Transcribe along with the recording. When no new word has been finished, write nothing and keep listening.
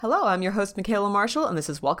Hello, I'm your host, Michaela Marshall, and this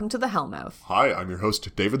is Welcome to the Hellmouth. Hi, I'm your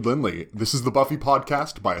host, David Lindley. This is the Buffy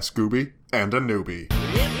podcast by a Scooby and a newbie.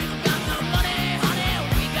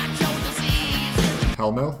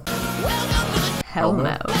 Hellmouth?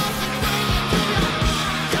 Hellmouth.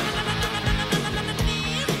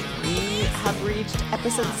 We have reached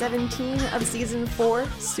episode 17 of season 4,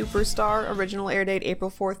 Superstar, original air date April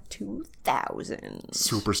 4th, 2000.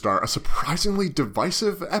 Superstar, a surprisingly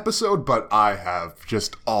divisive episode, but I have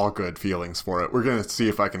just all good feelings for it. We're gonna see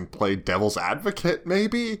if I can play devil's advocate,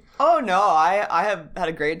 maybe? Oh no, I have had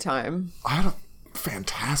a great time. I had a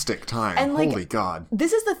fantastic time. And, like, holy God.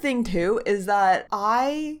 This is the thing too, is that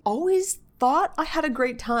I always thought I had a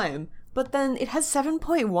great time, but then it has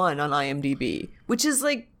 7.1 on IMDb, which is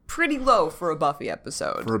like pretty low for a Buffy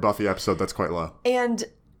episode. For a Buffy episode, that's quite low. And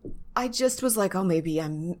I just was like, oh, maybe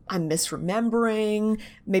I'm misremembering.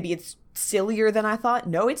 Maybe it's sillier than I thought.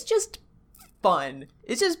 No, it's just fun.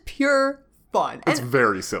 It's just pure fun. It's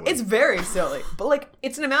very silly. It's very silly. But, like,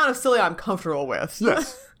 it's an amount of silly I'm comfortable with.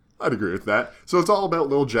 Yes, I'd agree with that. So it's all about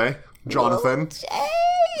Lil J, Jonathan. Lil J!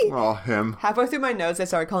 Oh, him. Halfway through my notes, I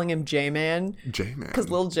started calling him J-Man. J-Man. Because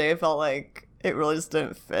Lil J felt like it really just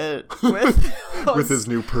didn't fit with with his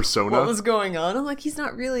new persona. What was going on. I'm like, he's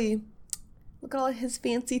not really... Look at all his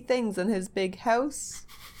fancy things in his big house.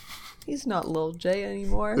 He's not Lil J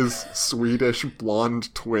anymore. His Swedish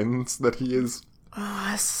blonde twins that he is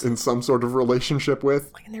in some sort of relationship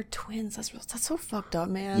with. Like, and they're twins. That's so fucked up,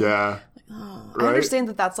 man. Yeah. Like, oh. Right? I understand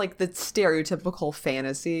that that's like the stereotypical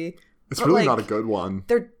fantasy. It's but, really like, not a good one.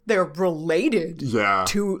 They're related. Yeah.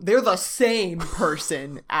 They're the same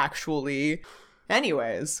person, actually.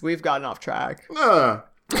 Anyways, we've gotten off track.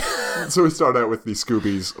 So we start out with the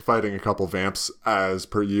Scoobies fighting a couple vamps as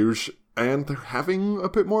per usual, and they're having a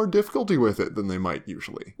bit more difficulty with it than they might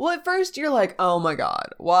usually. Well, at first you're like, oh my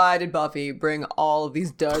god, why did Buffy bring all of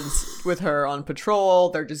these duds with her on patrol?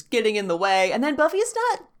 They're just getting in the way. And then Buffy's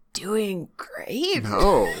not doing great.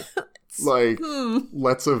 No. Like,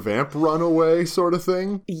 lets a vamp run away sort of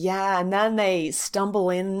thing. Yeah, and then they stumble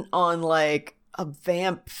in on, like, a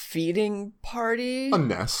vamp feeding party. A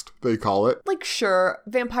nest, they call it. Like, sure,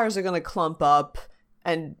 vampires are gonna clump up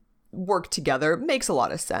and work together. Makes a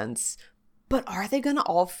lot of sense. But are they gonna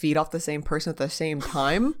all feed off the same person at the same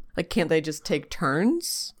time? Like, can't they just take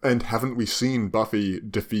turns? And haven't we seen Buffy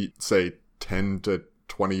defeat, say, 10 to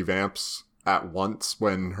 20 vamps at once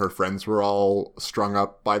when her friends were all strung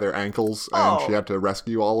up by their ankles and she had to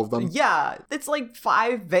rescue all of them? Yeah, it's like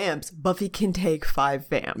 5 vamps. Buffy can take 5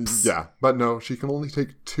 vamps. Yeah, but no, she can only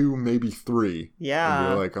take 2, maybe 3. Yeah. And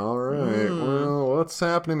you're like, all right, well, what's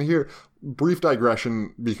happening here? Brief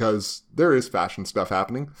digression, because there is fashion stuff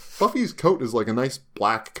happening. Buffy's coat is like a nice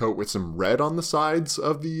black coat with some red on the sides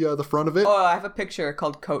of the front of it. Oh, I have a picture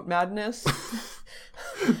called Coat Madness.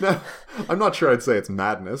 Now, I'm not sure I'd say it's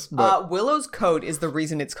madness, but... Willow's coat is the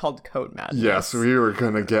reason it's called Coat Madness. Yes, we were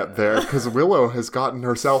gonna get there, because Willow has gotten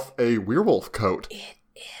herself a werewolf coat. It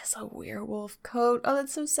is a werewolf coat. Oh,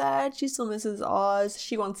 that's so sad. She still misses Oz.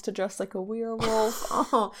 She wants to dress like a werewolf.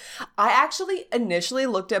 Oh, I actually initially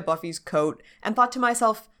looked at Buffy's coat and thought to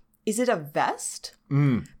myself, is it a vest?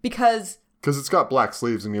 Because it's got black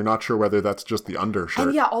sleeves, and you're not sure whether that's just the undershirt.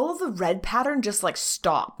 And yeah, all of the red pattern just like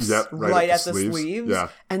stops right at the sleeves. Yeah.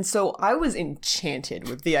 And so I was enchanted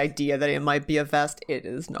with the idea that it might be a vest. It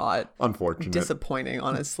is not. Unfortunate. Disappointing,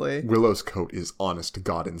 honestly. Willow's coat is honest to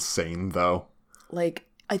God insane, though. Like,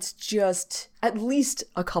 it's just at least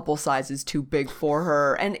a couple sizes too big for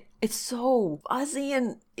her. And it's so fuzzy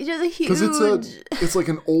and it's huge. Because it's like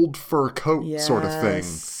an old fur coat sort of thing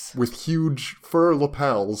with huge fur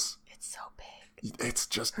lapels. It's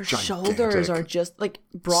just her gigantic. Shoulders are just like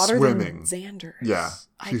broader than Xander's. Yeah,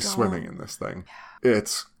 she's swimming in this thing. Yeah.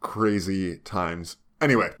 It's crazy times.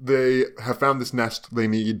 Anyway, they have found this nest. They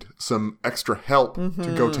need some extra help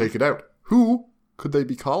to go take it out. Who could they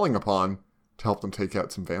be calling upon to help them take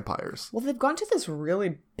out some vampires? Well, they've gone to this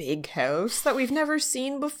really big house that we've never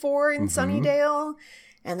seen before in Sunnydale,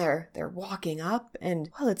 and they're walking up, and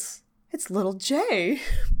well, it's Little J.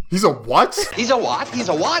 He's a what? He's a what? He's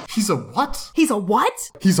a what? He's a what? He's a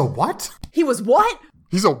what? He's a what? He was what?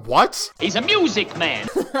 He's a what? He's a music man.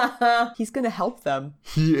 He's gonna help them.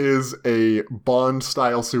 He is a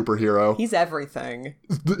Bond-style superhero. He's everything.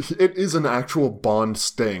 It is an actual Bond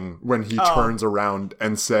sting when he turns around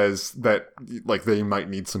and says that, like, they might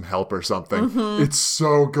need some help or something. It's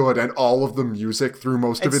so good, and all of the music through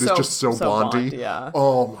most of it is just so Bondy. Bond, yeah.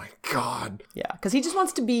 Oh my god. Yeah, because he just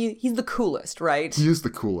wants to be, he's the coolest, right? He is the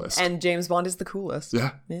coolest. And James Bond is the coolest.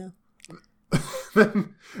 Yeah. Yeah.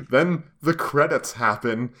 Then the credits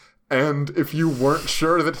happen, and if you weren't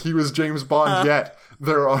sure that he was James Bond yet,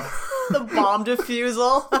 There are... The bomb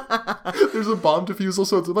defusal. There's a bomb defusal,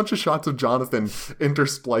 so it's a bunch of shots of Jonathan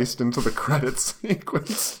interspliced into the credits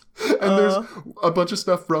sequence. And there's a bunch of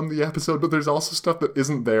stuff from the episode, but there's also stuff that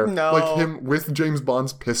isn't there. No. Like him with James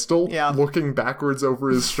Bond's pistol, looking backwards over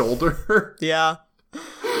his shoulder. Yeah.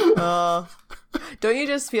 Don't you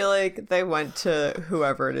just feel like they went to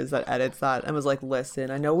whoever it is that edits that and was like, listen,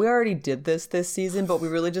 I know we already did this season, but we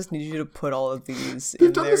really just need you to put all of these They've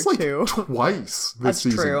in done there this like too. twice this That's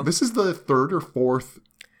season. true. This is the third or fourth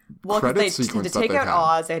credit sequence to that take they've out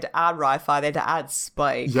had. Oz, they had to add Wi-Fi, they had to add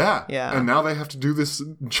Spike. Yeah. Yeah. And now they have to do this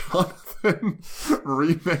Jonathan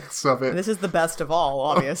remix of it. This is the best of all,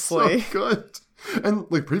 obviously. So good. And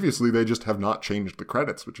like previously, they just have not changed the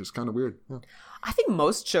credits, which is kind of weird. Yeah. I think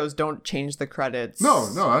most shows don't change the credits. No,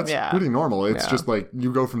 that's pretty normal. It's just like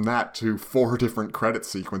you go from that to 4 different credit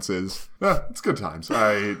sequences. It's good times.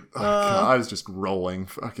 God, I was just rolling.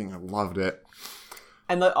 Fucking, I loved it.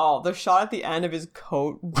 And the shot at the end of his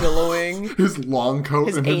coat billowing. His long coat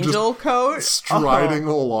His and him angel just coat. striding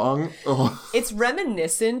along. Oh. It's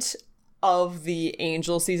reminiscent of the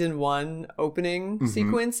Angel season 1 opening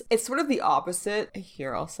sequence. It's sort of the opposite.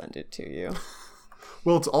 Here, I'll send it to you.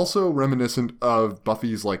 Well, it's also reminiscent of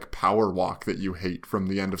Buffy's like power walk that you hate from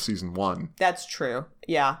the end of season 1. That's true.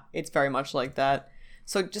 Yeah, it's very much like that.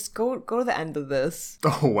 So just go to the end of this.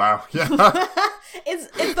 Oh wow, yeah, It's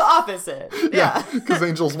the opposite. Yeah. because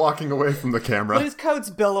Angel's walking away from the But camera. his coat's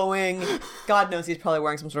billowing. God knows he's probably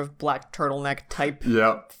wearing some sort of black turtleneck type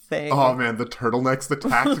Yep. thing. Oh man, the turtlenecks, the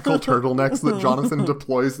tactical turtlenecks that Jonathan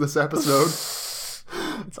deploys this episode.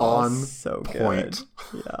 It's all on so point.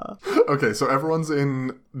 Good. Yeah. Okay, so everyone's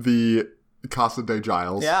in the Casa de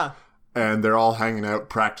Giles. Yeah. And they're all hanging out,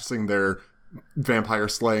 practicing their vampire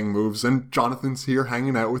slaying moves, and Jonathan's here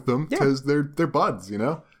hanging out with them because they're buds, you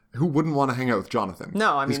know? Who wouldn't want to hang out with Jonathan?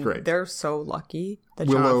 No, I He's mean, great. they're so lucky that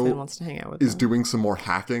Willow Jonathan wants to hang out with is them. doing some more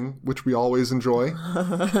hacking, which we always enjoy.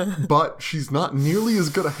 But she's not nearly as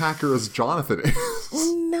good a hacker as Jonathan is.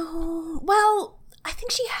 No. Well, I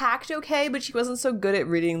think she hacked okay, but she wasn't so good at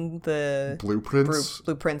reading the Blueprints?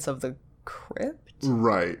 blueprints of the crypt.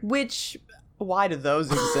 Right. Which, why do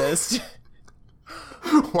those exist?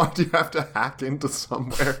 Why do you have to hack into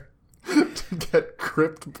somewhere to get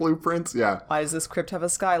crypt blueprints? Yeah. Why does this crypt have a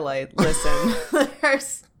skylight? Listen,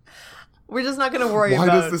 we're just not going to worry Why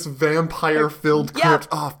about... does this vampire-filled Yeah. crypt...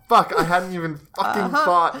 Oh, fuck, I hadn't even fucking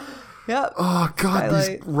thought... Yep. Oh, God, these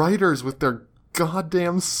Skylight. writers with their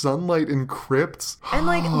goddamn sunlight in crypts. And,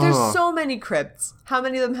 like, there's so many crypts. How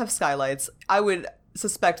many of them have skylights? I would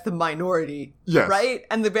suspect the minority. Yes. Right?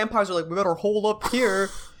 And the vampires are like, we better hole up here,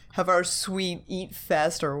 have our sweet eat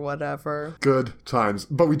fest or whatever. Good times.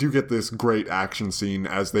 But we do get this great action scene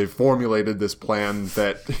as they've formulated this plan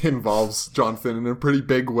that involves Jonathan in a pretty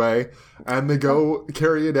big way. And they go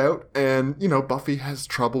carry it out. And, you know, Buffy has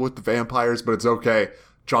trouble with the vampires, but it's okay.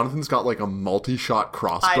 Jonathan's got like a multi-shot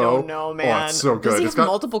crossbow. I don't know, man. Oh, it's so good. Does he It's have got,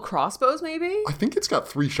 multiple crossbows, maybe? I think it's got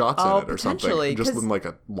 3 shots Oh, in it or something. potentially, Just 'cause- in like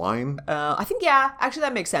a line. I think, yeah. Actually,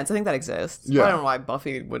 that makes sense. I think that exists. Yeah. But I don't know why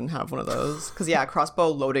Buffy wouldn't have one of those. Because, yeah, crossbow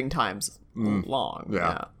loading time's long.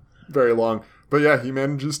 Yeah. Very long. But yeah, he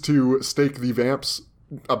manages to stake the vamps,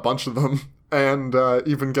 a bunch of them, and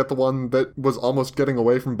even get the one that was almost getting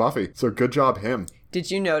away from Buffy. So good job, him.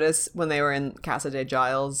 Did you notice when they were in Casa de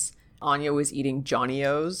Giles, Anya was eating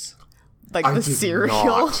Johnny-O's? Like, I the did cereal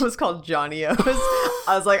not. was called Johnny-O's.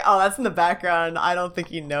 I was like, oh, that's in the background. I don't think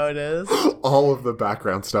you noticed. All of the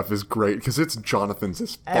background stuff is great because it's Jonathan's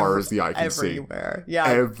as far as the eye can see. Everywhere. Yeah.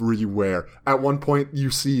 Everywhere. At one point, you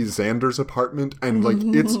see Xander's apartment, and like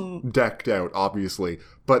it's decked out, obviously,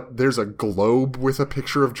 but there's a globe with a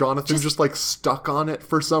picture of Jonathan just like stuck on it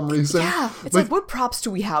for some reason. Yeah. It's like, what props do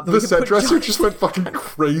we have that The we can set put dresser Johnny- just went fucking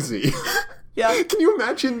crazy. Yeah. Can you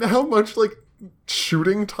imagine how much like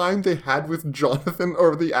shooting time they had with Jonathan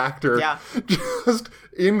or the actor? Yeah. Just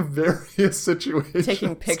in various situations.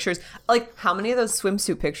 Taking pictures. Like, how many of those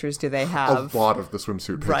swimsuit pictures do they a have? lot of the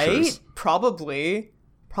swimsuit pictures. Right?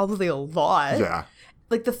 Probably a lot. Yeah.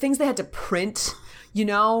 Like the things they had to print, you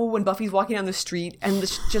know, when Buffy's walking down the street and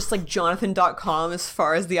it's just like Jonathan.com as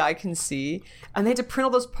far as the eye can see. And they had to print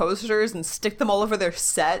all those posters and stick them all over their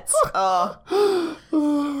sets.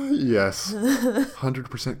 Yes.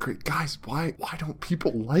 100% great. Guys, why don't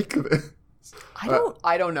people like this?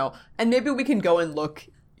 I don't know. And maybe we can go and look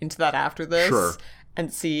into that after this. Sure.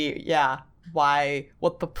 And see,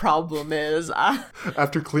 what the problem is.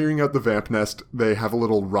 After clearing out the vamp nest, they have a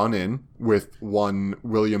little run-in with one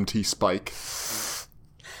William T. Spike.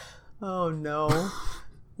 Oh no.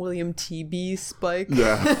 William T.B. Spike.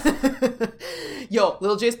 Yeah. Yo,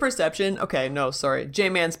 Lil J's perception. Okay, no, sorry.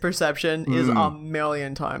 J-Man's perception is a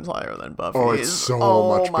million times higher than Buffy's. Oh, it's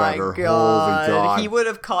so much better. Holy God. He would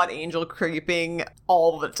have caught Angel creeping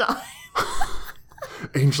all the time.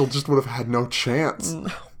 Angel just would have had no chance.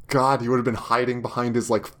 God, he would have been hiding behind his,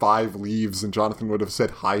 5 leaves, and Jonathan would have said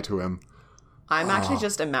hi to him. I'm actually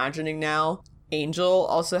just imagining now Angel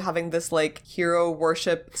also having this hero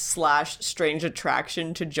worship / strange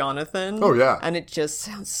attraction to Jonathan. Oh, yeah. And it just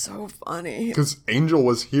sounds so funny. Because Angel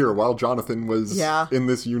was here while Jonathan was in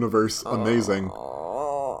this universe. Amazing.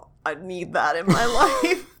 Oh, I need that in my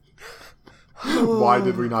life. Why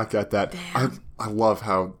did we not get that? I love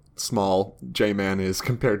how small J-Man is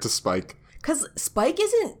compared to Spike. Because Spike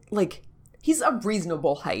isn't, he's a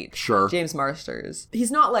reasonable height. Sure. James Marsters. He's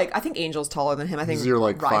not, I think Angel's taller than him. I think You're,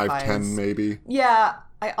 Ri-Fi 5'10", is. maybe. Yeah,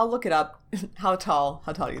 I'll look it up. How tall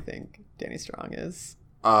do you think Danny Strong is?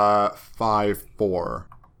 5'4".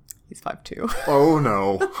 He's 5'2". Oh,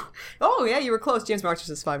 no. Oh, yeah, you were close. James Marsters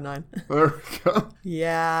is 5'9". There we go.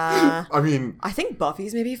 Yeah. I mean... I think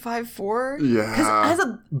Buffy's maybe 5'4".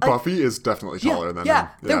 Yeah. Buffy is definitely taller than him.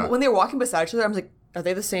 Yeah. When they were walking beside each other, I was like, are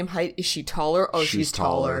they the same height? Is she taller? Oh, she's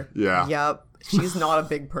taller. Yeah. Yep. She's not a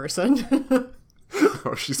big person.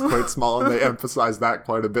 Oh, she's quite small, and they emphasize that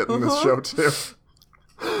quite a bit in this show, too.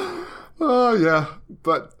 Oh, yeah.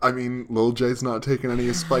 But, I mean, Lil J's not taking any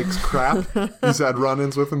of Spike's crap. He's had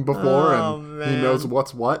run-ins with him before, and he knows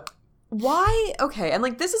what's what. Why? Okay, and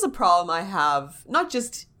this is a problem I have, not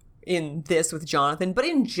just in this with Jonathan, but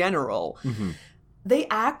in general. Mm-hmm. They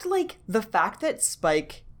act like the fact that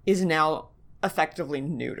Spike is now effectively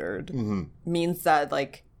neutered means that,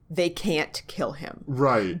 they can't kill him.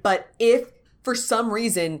 Right. But if, for some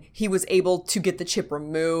reason, he was able to get the chip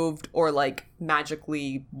removed or,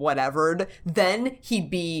 magically whatevered, then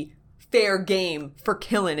he'd be fair game for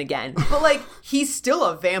killing again. But, he's still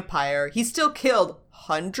a vampire. He still killed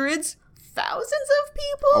hundreds, thousands of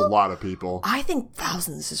people? A lot of people. I think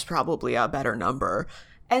thousands is probably a better number.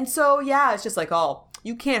 And so, yeah, it's just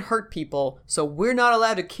you can't hurt people, so we're not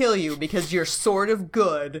allowed to kill you because you're sort of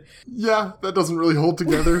good. Yeah, that doesn't really hold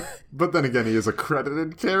together. But then again, he is a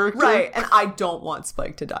credited character. Right, and I don't want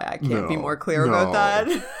Spike to die. I can't be more clear about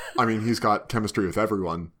that. I mean, he's got chemistry with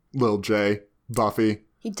everyone. Lil J, Buffy.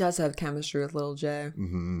 He does have chemistry with Lil J.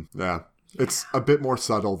 Mm-hmm. Yeah. It's a bit more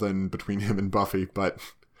subtle than between him and Buffy, but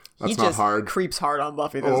that's not hard. He just creeps hard on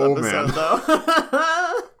Buffy this episode,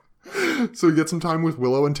 though. So we get some time with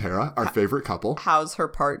Willow and Tara, our favorite couple. How's her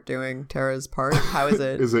part doing? Tara's part? How is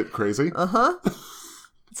it? Is it crazy? Uh-huh.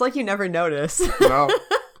 It's like you never notice. No,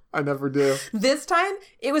 I never do. This time,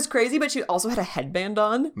 it was crazy, but she also had a headband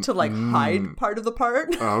on to hide part of the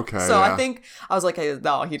part. Okay. So I think, I was like,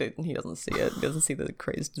 no, he doesn't see it. He doesn't see the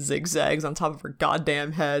crazed zigzags on top of her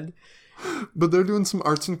goddamn head. But they're doing some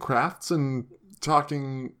arts and crafts and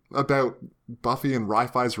talking about Buffy and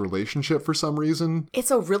Ri-Fi's relationship for some reason. It's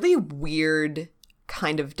a really weird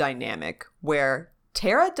kind of dynamic where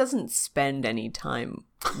Tara doesn't spend any time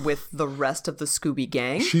with the rest of the Scooby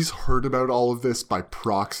Gang. She's heard about all of this by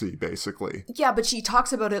proxy, basically. Yeah, but she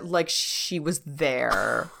talks about it like she was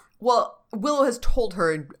there. Well, Willow has told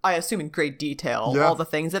her, I assume in great detail, all the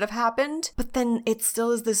things that have happened. But then it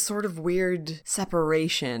still is this sort of weird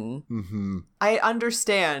separation. Mm-hmm. I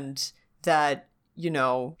understand that,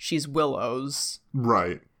 she's Willow's.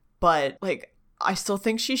 Right. But, I still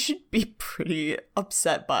think she should be pretty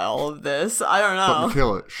upset by all of this. I don't know. But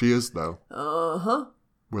Michaela, she is, though. Uh-huh.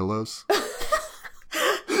 Willow's.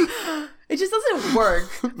 It just doesn't work.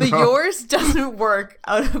 Yours doesn't work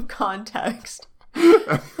out of context.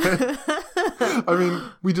 I mean,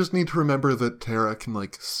 we just need to remember that Tara can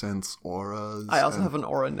sense auras. I also have an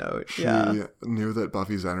aura note. She knew that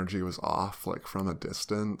Buffy's energy was off, from a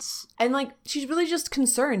distance. And she's really just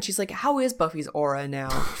concerned. She's like, how is Buffy's aura now?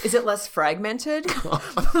 Is it less fragmented?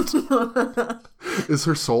 Is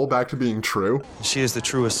her soul back to being true? She is the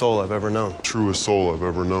truest soul I've ever known. Truest soul I've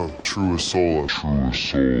ever known. Truest soul.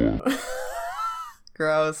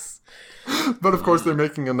 Gross. But of course they're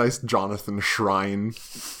making a nice Jonathan shrine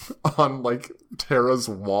on Tara's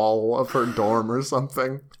wall of her dorm or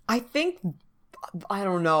something. I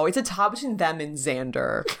don't know. It's a tie between them and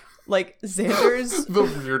Xander. Xander's the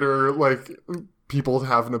weirder people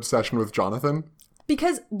have an obsession with Jonathan.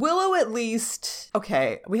 Because Willow at least,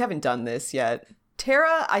 okay, we haven't done this yet.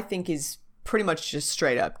 Tara, I think, is pretty much just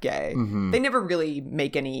straight up gay. Mm-hmm. They never really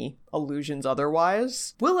make any allusions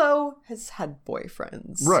otherwise. Willow has had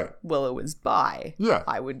boyfriends. Right. Willow is bi, yeah,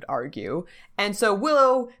 I would argue. And so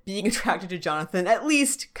Willow being attracted to Jonathan at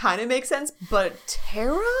least kind of makes sense. But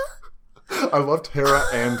Tara? I love Tara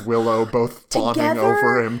and Willow both fawning Together,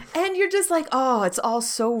 over him. and you're just like, oh, it's all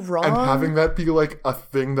so wrong. And having that be like a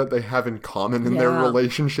thing that they have in common in their Yeah.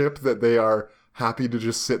 relationship, that they are happy to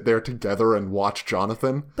just sit there together and watch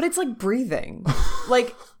Jonathan. But it's like breathing.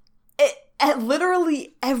 Like,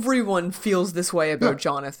 literally everyone feels this way about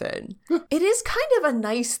Jonathan. It is kind of a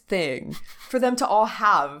nice thing for them to all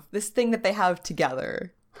have this thing that they have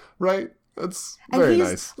together. Right? That's And very he's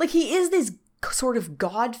nice. like, he is this sort of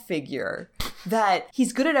god figure that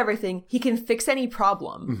he's good at everything. He can fix any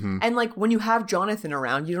problem. Mm-hmm. And like, when you have Jonathan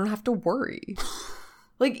around, you don't have to worry.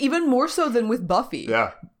 Like, even more so than with Buffy.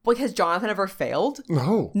 Yeah. Like, has Jonathan ever failed?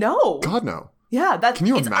 No. No. God, no. Yeah, that's Can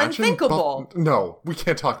you it's imagine? unthinkable. No, we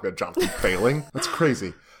can't talk about Jonathan failing. That's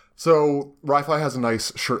crazy. So, Wi-Fi has a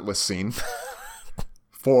nice shirtless scene.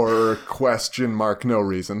 For question mark no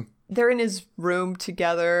reason. They're in his room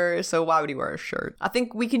together, so why would he wear a shirt? I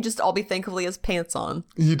think we can just all be thankful he has pants on.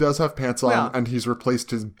 He does have pants on, Yeah. and he's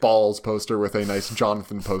replaced his balls poster with a nice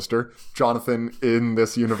Jonathan poster. Jonathan, in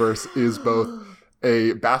this universe, is both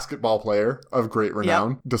a basketball player of great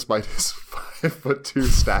renown, despite his 5'2"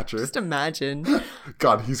 stature. Just imagine.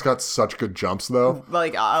 God, he's got such good jumps, though.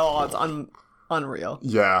 Like, oh, it's unreal.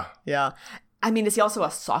 Yeah. Yeah. I mean, is he also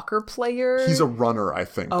a soccer player? He's a runner, I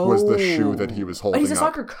think, was the shoe that he was But holding he's a up.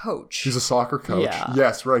 soccer coach. He's a soccer coach. Yeah.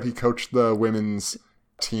 Yes, right. He coached the women's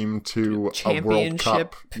team to a World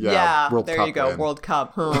championship. Cup. Yeah, World there Cup you go. win. World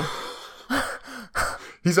Cup. Huh.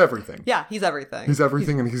 He's everything. Yeah, he's everything. He's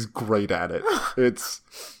everything, and he's great at it. It's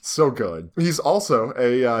so good. He's also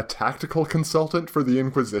a tactical consultant for the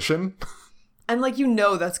Inquisition. And like, you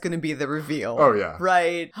know, that's going to be the reveal. Oh, yeah.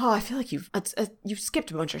 Right. Oh, I feel like you've skipped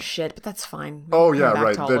a bunch of shit, but that's fine. Oh, Come yeah, back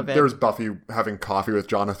right. to all of it. There's Buffy having coffee with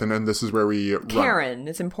Jonathan, and this is where we Karen.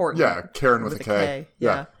 It's important. Yeah, Karen with a K.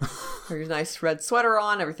 Yeah. Her nice red sweater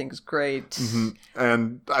on. Everything's great.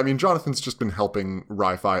 And, I mean, Jonathan's just been helping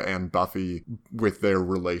Ri-Fi and Buffy with their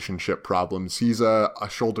relationship problems. He's a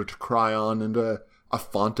shoulder to cry on and a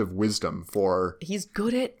font of wisdom for... He's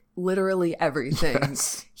good at literally everything.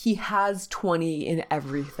 Yes. He has 20 in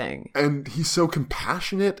everything. And he's so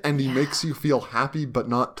compassionate, and he makes you feel happy but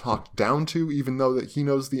not talked down to, even though that he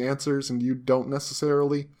knows the answers and you don't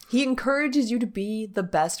necessarily. He encourages you to be the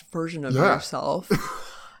best version of Yeah. yourself.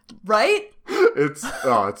 Right? It's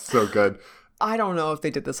so good. I don't know if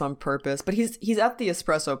they did this on purpose, but he's at the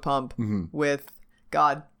espresso pump with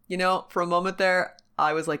God. You know, for a moment there,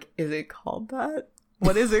 I was like, is it called that?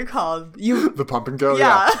 What is it called? The pump and go,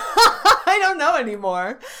 Yeah. I don't know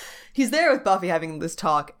anymore. He's there with Buffy having this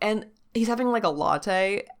talk, and he's having like a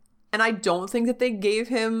latte, and I don't think that they gave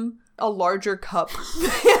him a larger cup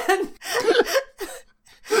than...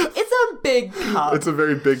 It's a big cup. It's a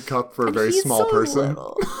very big cup for a very He's small so person.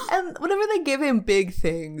 little. And whenever they give him big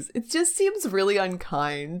things, it just seems really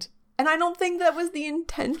unkind. And I don't think that was the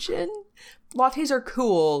intention. Lattes are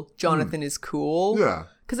cool. Jonathan is cool. Yeah.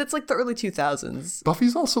 Because it's like the early 2000s.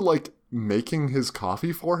 Buffy's also like making his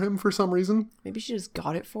coffee for him for some reason. Maybe she just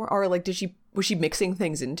got it for, or like, was she mixing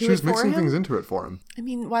things into She it was for mixing him? things into it for him. I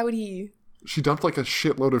mean, why would he? She dumped like a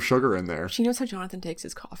shitload of sugar in there. She knows how Jonathan takes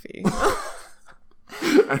his coffee.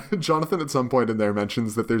 And Jonathan at some point in there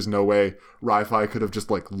mentions that there's no way Ri-Fi could have just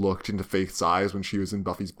like looked into Faith's eyes when she was in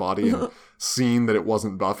Buffy's body and seen that it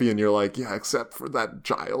wasn't Buffy, and you're like, yeah, except for that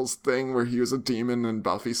Giles thing where he was a demon and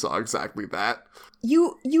Buffy saw exactly that.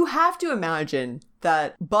 You have to imagine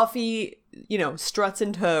that Buffy, you know, struts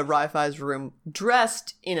into Ri-Fi's room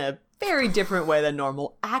dressed in a very different way than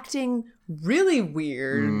normal, acting really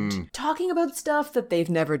weird, talking about stuff that they've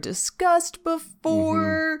never discussed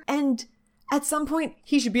before, and at some point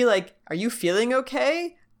he should be like, are you feeling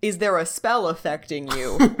okay? Is there a spell affecting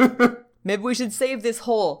you? Maybe we should save this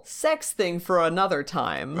whole sex thing for another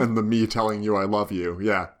time. And the me telling you I love you,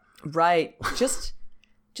 yeah. Right. Just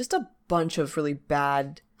a bunch of really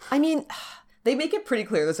bad... I mean, they make it pretty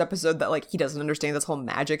clear this episode that, like, he doesn't understand this whole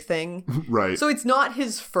magic thing. Right. So it's not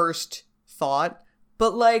his first thought,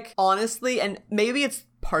 but, like, honestly, and maybe it's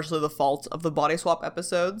partially the fault of the body swap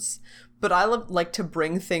episodes, but I like to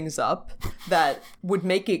bring things up that would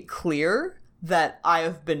make it clear that I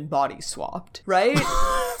have been body swapped, right?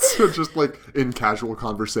 So just like in casual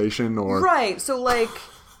conversation or... Right. So, like...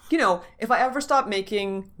 You know, if I ever stop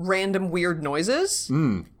making random weird noises,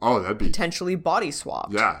 Oh, that'd be... potentially body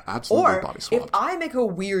swapped. Yeah, absolutely Or body swapped. if I make a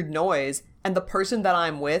weird noise and the person that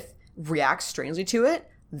I'm with reacts strangely to it,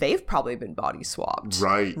 they've probably been body swapped.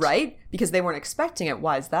 Right. Right? Because they weren't expecting it.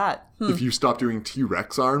 Why is that? If you stop doing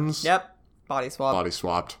T-Rex arms, Yep. Body swap. body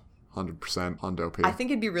swapped. 100% Hondo P. I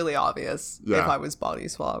think it'd be really obvious Yeah. if I was body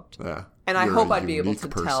swapped. Yeah. And I You're hope a I'd be able unique to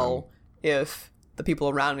person. tell if the people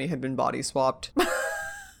around me had been body swapped.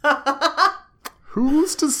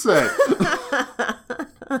 Who's to say?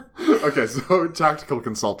 Okay, so tactical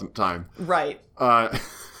consultant time. Right.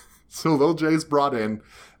 So Lil J's brought in,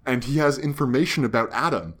 and he has information about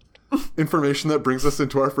Adam. Information that brings us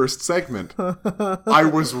into our first segment. I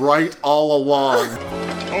was right all along.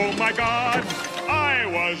 Oh my God, I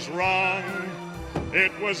was wrong.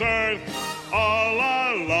 It was Earth all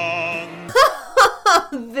along.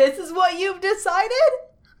 This is what you've decided?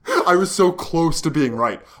 I was so close to being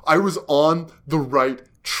right. I was on the right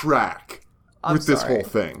track with this whole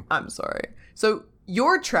thing. I'm sorry. So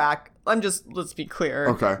your track, let's be clear.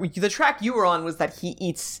 Okay. The track you were on was that he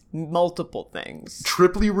eats multiple things.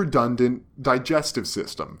 Triply redundant digestive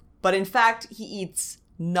system. But in fact, he eats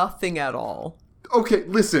nothing at all. Okay,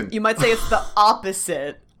 listen. You might say it's the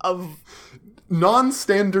opposite of...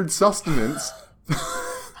 Non-standard sustenance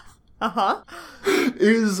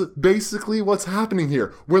is basically what's happening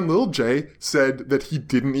here. When Lil J said that he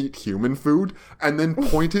didn't eat human food and then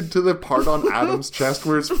pointed to the part on Adam's chest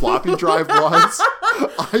where his floppy drive was,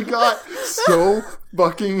 I got so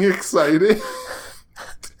fucking excited.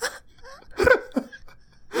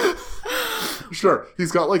 Sure,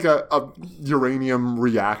 he's got like a uranium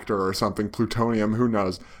reactor or something, plutonium, who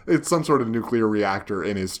knows. It's some sort of nuclear reactor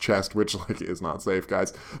in his chest, which like is not safe,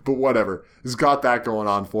 guys. But whatever. He's got that going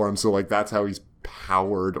on for him, so like that's how he's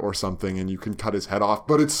powered or something, and you can cut his head off.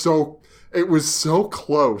 But it was so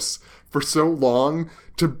close for so long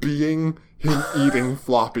to being him eating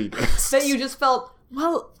floppy disks. That you just felt,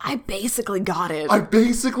 well, I basically got it. I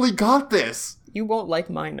basically got this. You won't like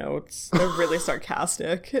my notes. They're really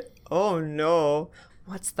sarcastic. Oh no.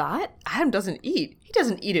 What's that? Adam doesn't eat. He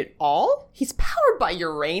doesn't eat it all? He's powered by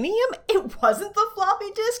uranium? It wasn't the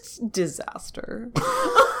floppy disks? Disaster.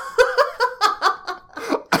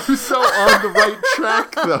 I'm so on the right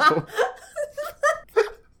track, though.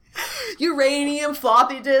 Uranium,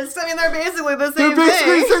 floppy disks. I mean, they're basically the same They're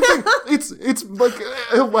basically thing. the same thing. It's like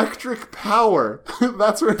electric power.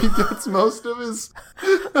 That's where he gets most of his...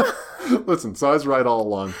 Listen, so I was right all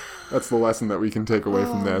along. That's the lesson that we can take away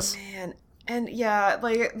from this. Man. And yeah,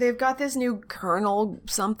 like, they've got this new Colonel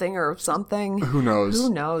something or something. Who knows?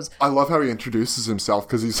 Who knows? I love how he introduces himself,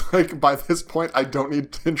 because he's like, by this point, I don't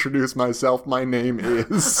need to introduce myself. My name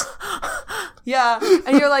is... Yeah,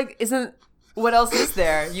 and you're like, what else is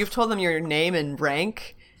there? You've told them your name and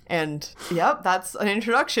rank, and yep, that's an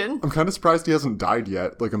introduction. I'm kind of surprised he hasn't died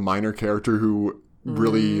yet. Like a minor character who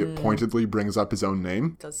really pointedly brings up his own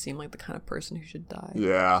name. Does seem like the kind of person who should die.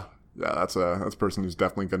 Yeah, that's a person who's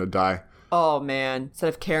definitely going to die. Oh man, instead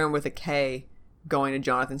of Karen with a K going to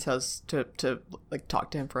Jonathan's house to like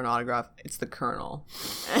talk to him for an autograph, it's the Colonel.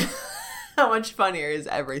 How much funnier is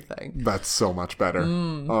everything? That's so much better.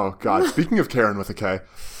 Oh god, speaking of Karen with a K,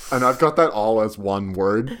 and I've got that all as one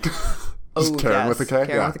word. Just Karen with a K?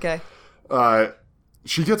 Karen with a K.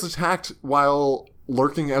 She gets attacked while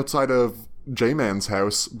lurking outside of J-Man's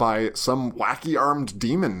house by some wacky armed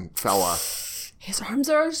demon fella. His arms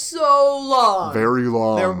are so long. Very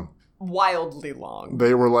long. They're wildly long.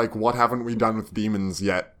 They were like, what haven't we done with demons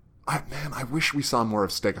yet? I wish we saw more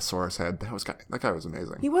of Stegosaurus head. That guy was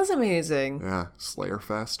amazing. He was amazing. Yeah,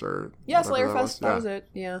 Slayerfest or yeah, Slayerfest. That was it.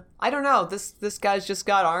 Yeah, I don't know. This guy's just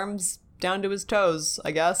got arms down to his toes,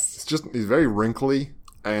 I guess. He's very wrinkly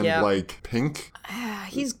and like pink.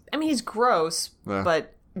 He's gross,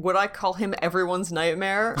 but would I call him everyone's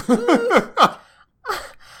nightmare?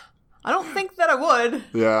 I don't think that I would.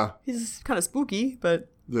 Yeah, he's kind of spooky, but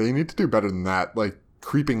yeah, you need to do better than that. Like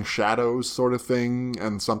creeping shadows sort of thing,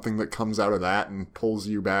 and something that comes out of that and pulls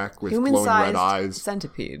you back with glowing red eyes.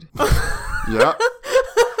 Centipede. Yeah.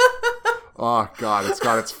 Oh god, it's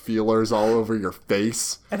got its feelers all over your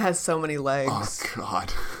face. It has so many legs. Oh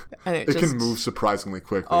god. And it can move surprisingly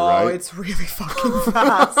quickly, oh, right? Oh, it's really fucking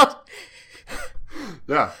fast.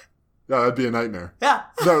 Yeah, that'd be a nightmare. Yeah.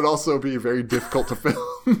 That would also be very difficult to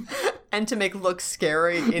film. And to make look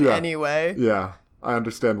scary in any way. Yeah. I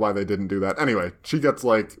understand why they didn't do that. Anyway, she gets,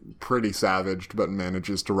 like, pretty savaged, but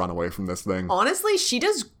manages to run away from this thing. Honestly, she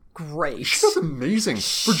does great. She does amazing.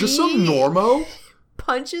 For just some Normo.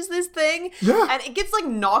 Punches this thing. Yeah. And it gets, like,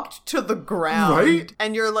 knocked to the ground. Right?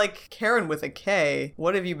 And you're like, Karen with a K,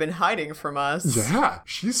 what have you been hiding from us? Yeah.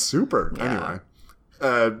 She's super. Yeah.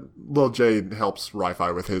 Anyway. Lil J helps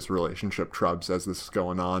Ri-Fi with his relationship trubs as this is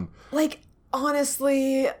going on. Like...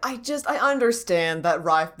 Honestly, I understand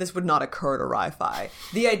that this would not occur to Ri-Fi.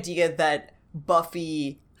 The idea that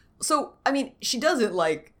Buffy... So, I mean, she doesn't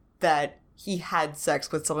like that he had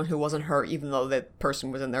sex with someone who wasn't her, even though that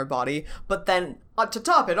person was in their body. But then, to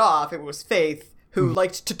top it off, it was Faith, who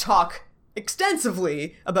liked to talk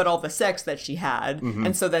extensively about all the sex that she had.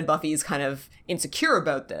 And so then Buffy's kind of insecure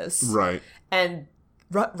about this. Right. And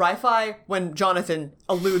Ri-Fi, when Jonathan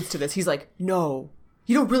alludes to this, he's like, no,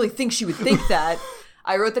 you don't really think she would think that.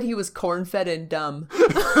 I wrote that he was corn-fed and dumb.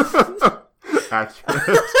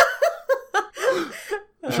 Accurate.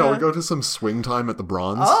 Shall we go to some swing time at the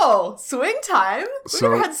Bronze? Oh, swing time? We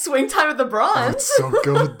never had swing time at the Bronze. It's so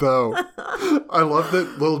good, though. I love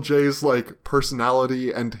that Lil J's, like,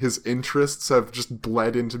 personality and his interests have just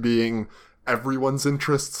bled into being everyone's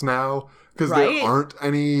interests now. Because there aren't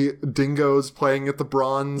any dingoes playing at the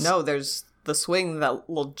Bronze. No, there's the swing that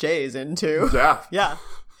Lil J's into. Yeah. Yeah.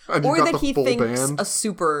 And Or you've got that the he full thinks band. a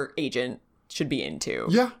super agent should be into.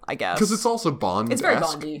 Yeah. I guess. Because it's also Bond-esque. It's very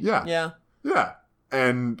Bondy. Yeah. Yeah. Yeah.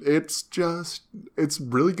 And it's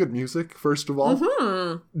really good music, first of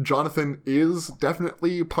all. Jonathan is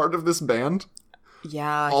definitely part of this band.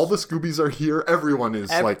 Yeah. All the Scoobies are here. Everyone is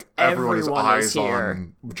everyone is eyes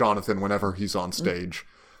on Jonathan whenever he's on stage.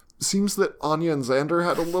 Seems that Anya and Xander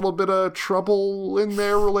had a little bit of trouble in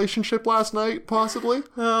their relationship last night, possibly.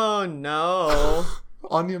 Oh, no.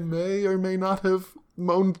 Anya may or may not have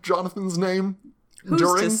moaned Jonathan's name Who's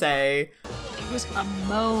during. to say? It was a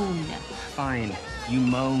moan. Fine. You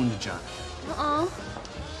moaned, Jonathan.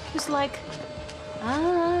 It was like,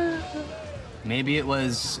 ah. Maybe it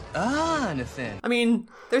was, Nathan. I mean,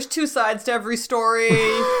 there's two sides to every story,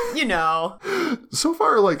 you know. So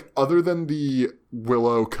far, like, other than the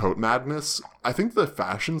Willow coat madness, I think the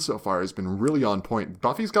fashion so far has been really on point.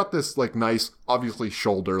 Buffy's got this, like, nice, obviously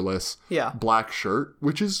shoulderless black shirt,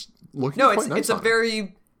 which is looking quite nice it's a on her.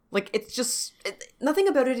 very, like, it's just, nothing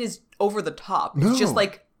about it is over the top. No. It's just,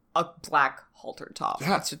 like, a black halter top.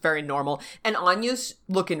 Yeah. It's just very normal. And Anya's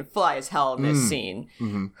looking fly as hell in this scene.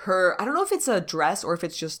 Her, I don't know if it's a dress or if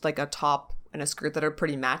it's just, like, a top and a skirt that are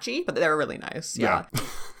pretty matchy, but they're really nice. Yeah.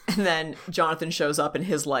 And then Jonathan shows up in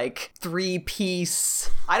his, like,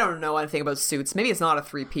 3-piece. I don't know anything about suits. Maybe it's not a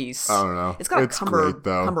 3-piece. I don't know. It's got It's a great,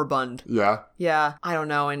 though. cummerbund. Yeah. Yeah, I don't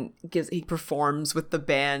know. And he performs with the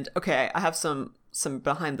band. Okay, I have some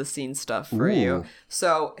behind the scenes stuff for you.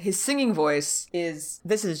 So his singing voice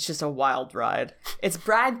this is just a wild ride. It's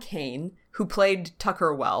Brad Kane, who played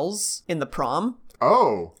Tucker Wells in The Prom,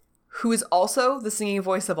 Oh. who is also the singing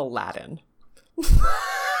voice of Aladdin.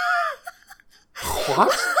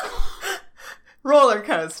 What? Roller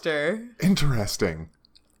coaster. Interesting.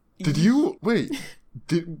 Did you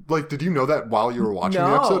did you know that while you were watching the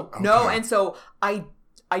episode? No, Okay. and so I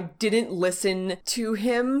didn't listen to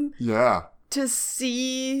him Yeah. to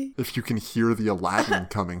see. If you can hear the Aladdin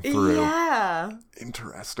coming through. Yeah.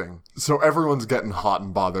 Interesting. So everyone's getting hot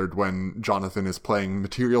and bothered when Jonathan is playing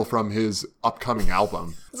material from his upcoming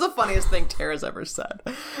album. It's the funniest thing Tara's ever said.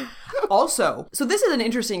 Also, so this is an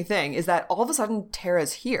interesting thing, is that all of a sudden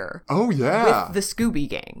Tara's here Oh, yeah. with the Scooby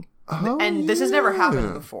Gang. Oh, And this has never happened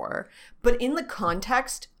yeah. before. But in the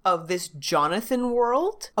context of this Jonathan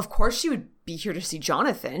world, of course she would be here to see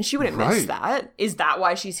Jonathan. She wouldn't miss Right. that. Is that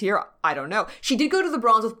why she's here? I don't know. She did go to the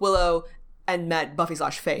Bronze with Willow and met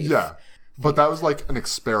Buffy/Faith. Yeah. But that was like an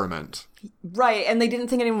experiment. Right, and they didn't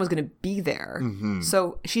think anyone was going to be there. Mm-hmm.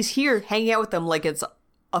 So she's here hanging out with them like it's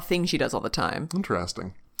a thing she does all the time.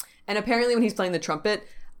 Interesting. And apparently when he's playing the trumpet,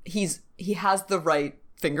 he has the right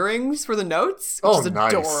fingerings for the notes, which Oh, is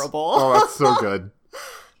nice. adorable. Oh, that's so good.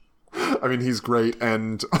 I mean, he's great,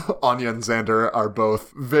 and Anya and Xander are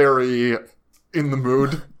both very in the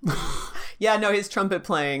mood. Yeah, no, his trumpet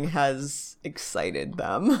playing has excited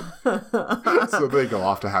them. So they go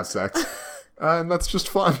off to have sex. And that's just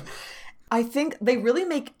fun. I think they really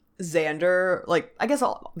make Xander, like, I guess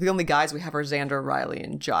the only guys we have are Xander, Riley,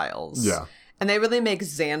 and Giles. Yeah. And they really make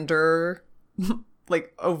Xander,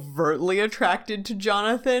 like, overtly attracted to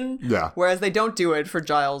Jonathan. Yeah. Whereas they don't do it for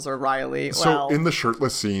Giles or Riley. So Well, in the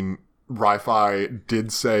shirtless scene, Ri-Fi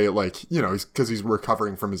did say, like, you know, because he's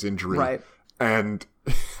recovering from his injury. Right. And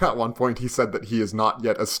at one point he said that he is not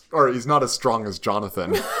yet he's not as strong as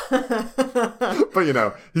Jonathan. But, you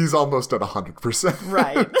know, he's almost at 100%.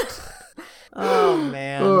 right. Oh,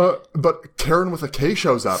 man. But Karen with a K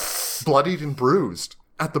shows up, bloodied and bruised,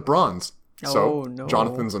 at the Bronze. Oh, So no.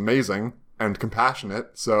 Jonathan's amazing and compassionate,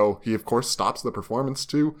 so he of course stops the performance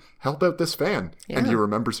to help out this fan. And he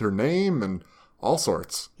remembers her name and all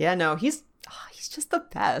sorts. Yeah, no, he's just the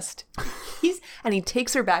best. And he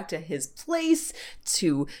takes her back to his place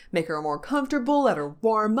to make her more comfortable, let her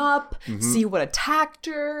warm up, see what attacked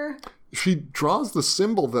her. She draws the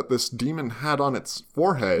symbol that this demon had on its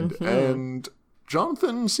forehead, and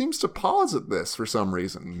Jonathan seems to pause at this for some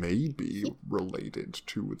reason. Maybe related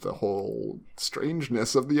to the whole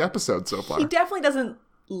strangeness of the episode so far. He definitely doesn't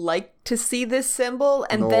like to see this symbol,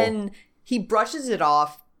 and then he brushes it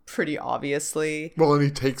off pretty obviously. Well, and he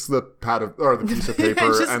takes the the piece of paper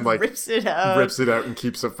Just and like rips it out. and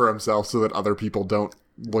keeps it for himself so that other people don't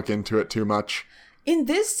look into it too much. In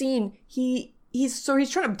this scene, he's trying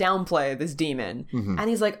to downplay this demon, and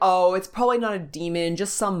he's like, "Oh, it's probably not a demon,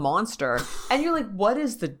 just some monster." And you're like, "What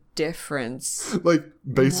is the difference?" Like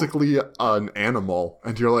basically an animal,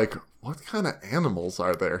 and you're like, what kind of animals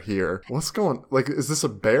are there here? What's going, like, is this a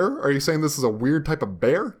bear? Are you saying this is a weird type of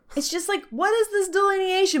bear? It's just like, what is this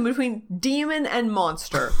delineation between demon and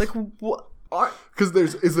monster? Like, what are... Because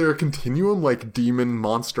is there a continuum, like demon,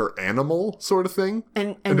 monster, animal sort of thing?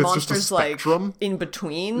 And it's monsters just a spectrum? like in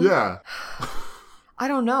between? Yeah. I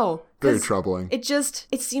don't know. Very troubling. It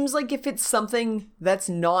seems like if it's something that's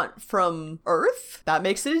not from Earth, that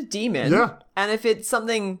makes it a demon. Yeah. And if it's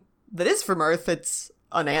something that is from Earth, it's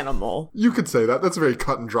an animal. You could say that. That's a very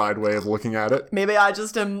cut and dried way of looking at it. Maybe I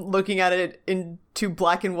just am looking at it in two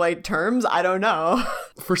black and white terms. I don't know.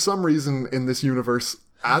 For some reason in this universe,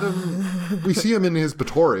 Adam, we see him in his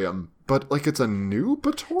Batorium, but like it's a new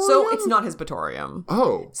Batorium? So it's not his Batorium.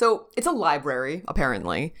 Oh. So it's a library,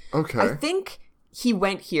 apparently. Okay. I think he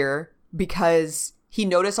went here because he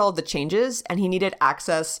noticed all of the changes and he needed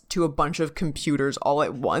access to a bunch of computers all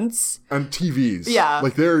at once. And TVs. Yeah.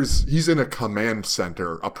 Like he's in a command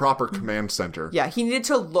center, a proper command center. Yeah, he needed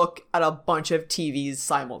to look at a bunch of TVs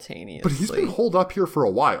simultaneously. But he's been holed up here for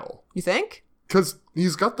a while. You think? Because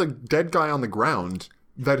he's got the dead guy on the ground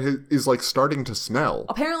that is like starting to smell.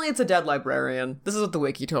 Apparently it's a dead librarian. This is what the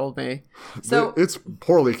wiki told me. So It's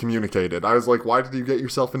poorly communicated. I was like, why did you get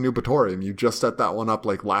yourself a new Batorium? You just set that one up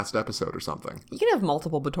like last episode or something. you can have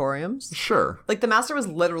multiple Batoriums. Sure. Like the master was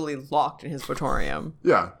literally locked in his Batorium.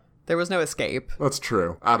 Yeah, There was no escape. that's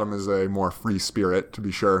true. Adam is a more free spirit, to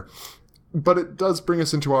be sure. But it does bring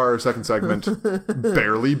us into our second segment,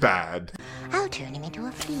 Barely Bad. I'll turn him into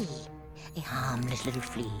a flea. A harmless little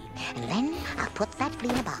flea. And then I'll put that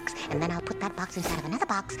flea in a box. And then I'll put that box inside of another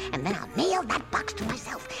box. And then I'll nail that box to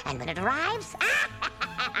myself. And when it arrives,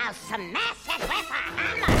 I'll smash it with a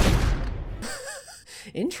hammer.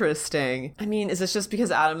 Interesting. I mean, is this just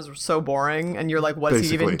because Adam's so boring and you're like, what's he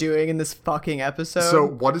Basically. even doing in this fucking episode? So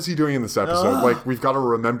what is he doing in this episode? Like, we've got to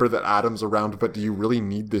remember that Adam's around, but do you really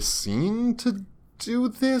need this scene to do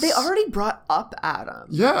this? they already brought up Adam.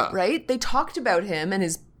 Yeah. Right? They talked about him and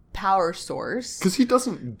his power source. Because he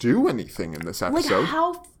doesn't do anything in this Like, episode.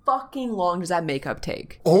 how fucking long does that makeup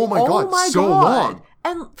take? Oh my God, so long.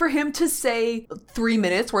 And for him to say 3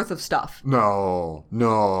 minutes worth of stuff. No.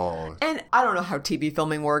 And I don't know how TV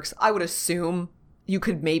filming works. I would assume you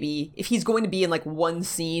could maybe, if he's going to be in like one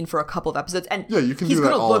scene for a couple of episodes, and Yeah, you can he's do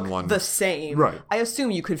that gonna all in look one. the same. Right. I assume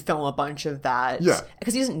you could film a bunch of that. Yeah.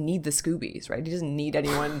 Because he doesn't need the Scoobies, right? He doesn't need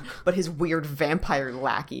anyone but his weird vampire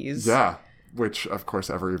lackeys. Yeah. Which, of course,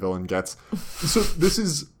 every villain gets. So this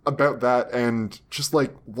is about that, and just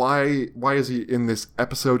like, why is he in this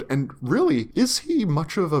episode? And really, is he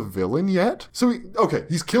much of a villain yet? So,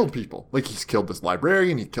 he's killed people. Like, he's killed this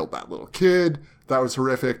librarian, he killed that little kid. That was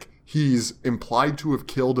horrific. He's implied to have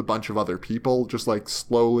killed a bunch of other people, just like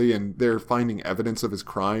slowly, and they're finding evidence of his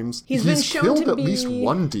crimes. He's been shown killed to at least be-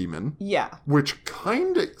 one demon. Yeah. Which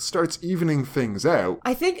kind of starts evening things out.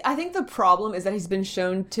 I think the problem is that he's been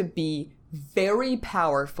shown to be very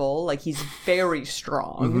powerful, like he's very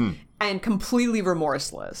strong, and completely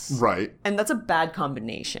remorseless. Right. And that's a bad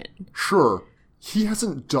combination. Sure. He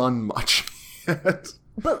hasn't done much yet.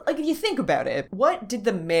 But, like, if you think about it, what did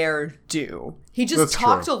the mayor do? He just That's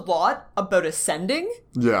talked true. a lot about ascending.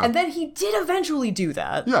 Yeah. And then he did eventually do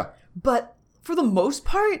that. Yeah. But for the most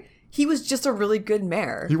part, he was just a really good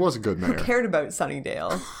mayor. He was a good mayor. Who cared about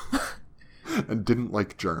Sunnydale. And didn't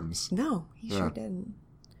like germs. No, he Yeah. sure didn't.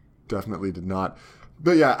 Definitely did not.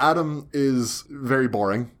 But yeah, Adam is very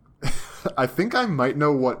boring. I think I might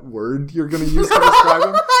know what word you're going to use to describe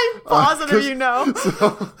him. I'm positive you know.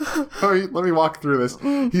 So, let me walk through this.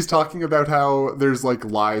 He's talking about how there's like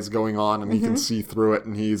lies going on and he can see through it,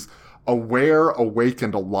 and he's aware, awake,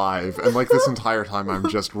 and alive. And like this entire time I'm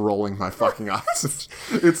just rolling my fucking eyes.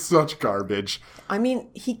 It's such garbage. I mean,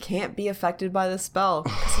 he can't be affected by the spell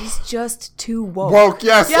because he's just too woke. Woke,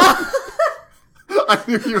 yes! Yeah. I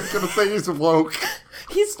knew you were going to say he's woke.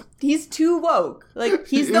 He's too woke. Like,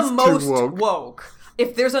 he's He the is too most woke. woke.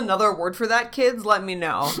 If there's another word for that, kids, let me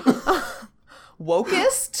know.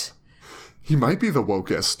 Wokest? He might be the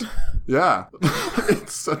wokest. Yeah.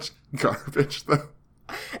 It's such garbage, though.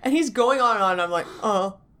 And he's going on and on, and I'm like,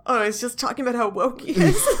 oh, he's just talking about how woke he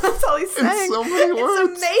is. That's all he's saying. so many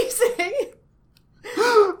words. It's amazing.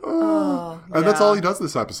 And that's all he does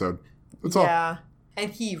this episode. That's all. Yeah.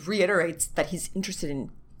 And he reiterates that he's interested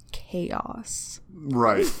in chaos.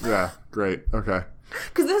 Right. Yeah. Great. Okay.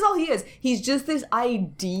 Because this is all he is. He's just this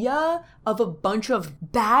idea of a bunch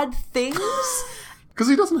of bad things. Because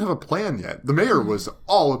he doesn't have a plan yet. The mayor was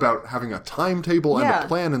all about having a timetable and Yeah. a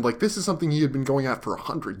plan, and like this is something he had been going at for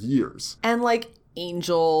 100 years. And like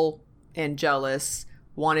Angel and Jealous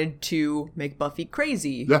wanted to make Buffy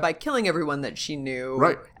crazy Yeah. by killing everyone that she knew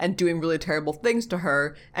Right. and doing really terrible things to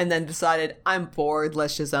her, and then decided, I'm bored,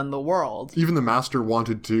 let's just end the world. Even the master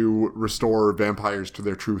wanted to restore vampires to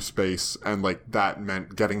their true space, and like that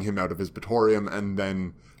meant getting him out of his Batorium and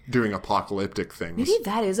then doing apocalyptic things. Maybe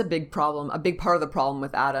that is a big problem. A big part of the problem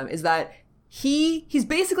with Adam is that he's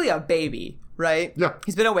basically a baby, right? Yeah.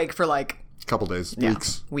 He's been awake for like A couple days, yeah,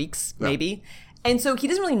 weeks. maybe. And so he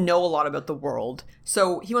doesn't really know a lot about the world.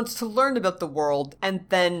 So he wants to learn about the world, and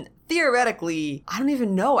then theoretically, I don't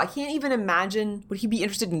even know. I can't even imagine, would he be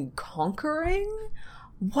interested in conquering?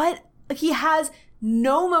 What? Like, he has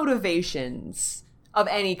no motivations of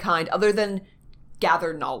any kind other than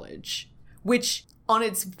gather knowledge, which on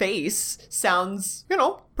its face sounds,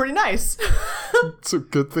 pretty nice. It's a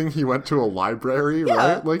good thing he went to a library, Yeah.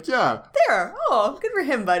 right? Like, yeah, There. Oh, good for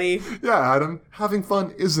him, buddy. yeah, Adam, having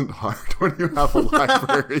fun isn't hard when you have a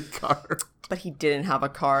library card. But he didn't have a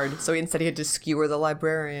card, so instead he had to skewer the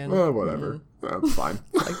librarian. Whatever. That's fine.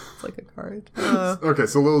 It's like a card. Okay,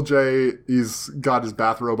 so Lil J, he's got his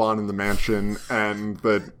bathrobe on in the mansion, and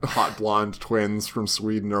the hot blonde twins from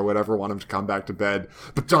Sweden or whatever want him to come back to bed.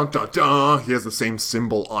 But dun dun dun, he has the same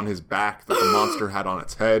symbol on his back that the monster had on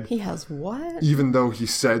its head. He has what? Even though he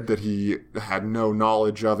said that he had no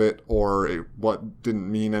knowledge of it or what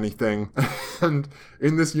didn't mean anything. And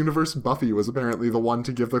in this universe, Buffy was apparently the one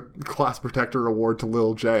to give the class protector award to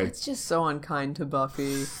Lil J. It's just so unkind to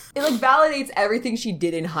Buffy. It validates everything she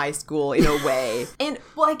did in high school in a way. And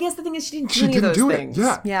well, I guess the thing is she didn't do any of those things.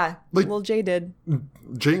 Yeah. Like- Lil J did.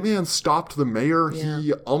 J-Man stopped the mayor. Yeah.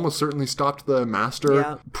 He almost certainly stopped the master.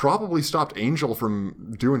 Yeah. Probably stopped Angel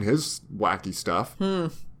from doing his wacky stuff.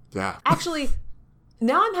 Yeah. Actually,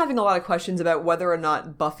 now I'm having a lot of questions about whether or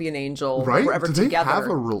not Buffy and Angel Right? were ever Do they together. have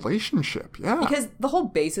a relationship? Yeah. Because the whole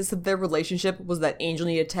basis of their relationship was that Angel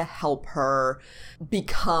needed to help her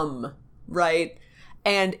become, right?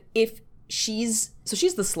 And if she's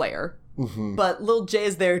the Slayer, Mm-hmm. but Lil J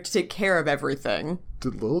is there to take care of everything.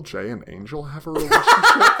 Did Lil J and Angel have a relationship?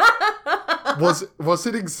 Was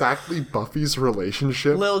it exactly Buffy's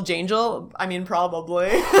relationship? Lil Jangel? I mean, probably.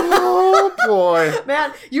 Oh boy.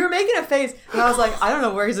 Man, you were making a face, and I was like, I don't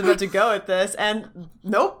know where he's about to go with this, and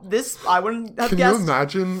nope, I wouldn't have Can guessed. you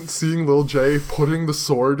imagine seeing Lil J putting the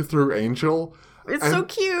sword through Angel? It's And so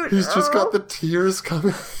cute. He's just got the tears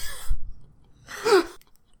coming.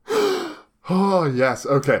 Oh, yes.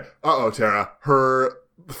 Okay. Uh-oh, Tara. Her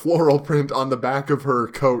floral print on the back of her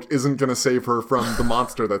coat isn't going to save her from the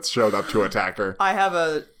monster that's showed up to attack her. I have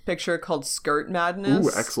a picture called Skirt Madness.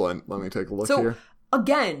 Ooh, excellent. Let me take a look So, here.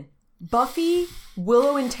 again, Buffy,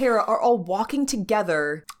 Willow, and Tara are all walking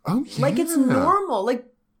together Oh, yeah. like it's normal. Like,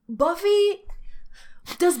 Buffy...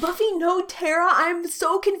 Does Buffy know Tara? I'm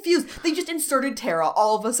so confused. They just inserted Tara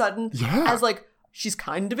all of a sudden as like, she's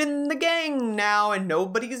kind of in the gang now and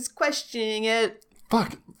nobody's questioning it.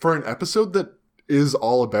 Fuck. For an episode that is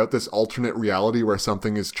all about this alternate reality where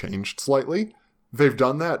something is changed slightly, they've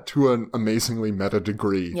done that to an amazingly meta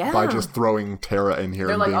degree by just throwing Tara in here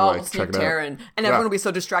They're and like, being oh, like, we'll check sneak it Tara out. in. And everyone will be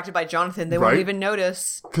so distracted by Jonathan, they won't Right? even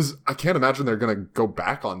notice. Because I can't imagine they're going to go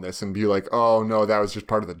back on this and be like, oh no, that was just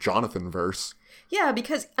part of the Jonathan verse. Yeah,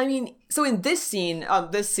 because, I mean, so in this scene,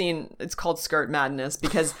 it's called Skirt Madness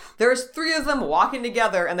because there's 3 of them walking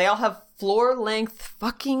together and they all have floor-length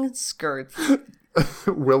fucking skirts.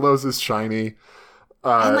 Willow's is shiny.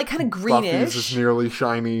 And, like, kind of greenish. Buffy's is nearly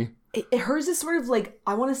shiny. Hers is sort of like,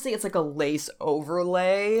 I want to say it's like a lace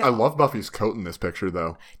overlay. I love Buffy's coat in this picture,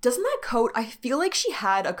 though. Doesn't that coat, I feel like she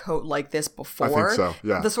had a coat like this before. I think so,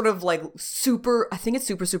 yeah. The sort of like I think it's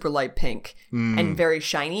super, super light pink and very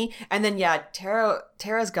shiny. And then, yeah,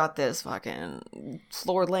 Tara's got this fucking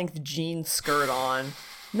floor-length jean skirt on.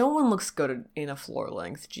 No one looks good in a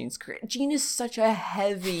floor-length jean skirt. Jean is such a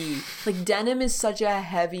heavy, like denim is such a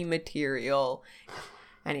heavy material.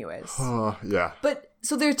 Anyways. Yeah. But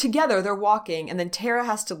so they're together, they're walking, and then Tara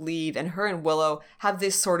has to leave, and her and Willow have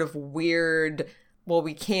this sort of weird, well,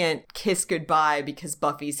 we can't kiss goodbye because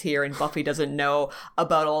Buffy's here and Buffy doesn't know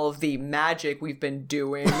about all of the magic we've been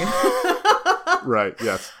doing. Right,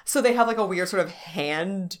 yes. So they have like a weird sort of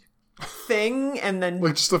hand thing, and then,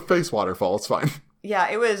 Like just a face waterfall, it's fine. yeah,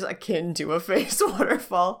 it was akin to a face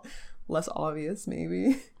waterfall. Less obvious,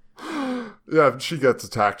 maybe. Yeah, she gets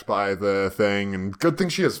attacked by the thing, and good thing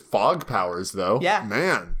she has fog powers, though. Yeah.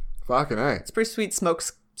 Man, fucking A. It's pretty sweet smoke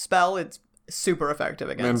spell, it's super effective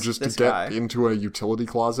against And just this to get guy. into a utility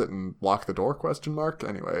closet and lock the door, ?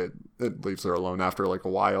 Anyway, it leaves her alone after like a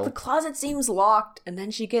while. The closet seems locked, and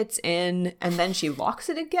then she gets in, and then she locks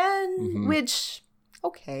it again, Mm-hmm. which,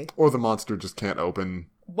 okay. Or the monster just can't open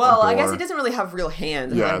Well, a I guess door. it doesn't really have real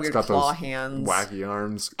hands. It Yeah, has it's weird got claw those hands. wacky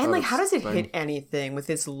arms. And like, of how does it thing. hit anything with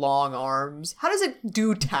its long arms? How does it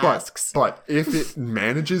do tasks? But if it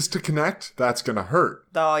manages to connect, that's gonna hurt.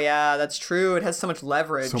 Oh yeah, that's true. It has so much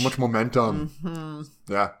leverage. So much momentum. Mm-hmm.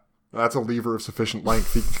 Yeah. That's a lever of sufficient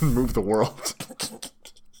length. He can move the world.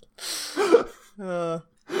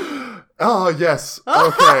 Oh, yes.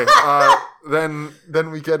 Okay.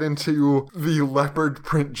 Then we get into the leopard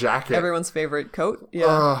print jacket. Everyone's favorite coat.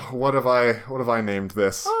 Yeah. What have I named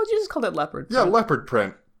this? Oh, you just called it leopard. Yeah, leopard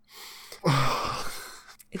print.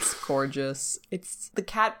 It's gorgeous. It's the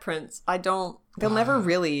cat prints. They'll never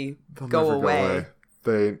really They'll go never away.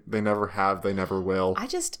 They never have. They never will. I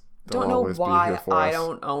just They'll don't know always be here why for I us.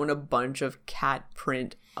 don't own a bunch of cat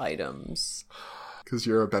print items. Because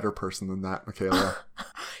you're a better person than that, Michaela.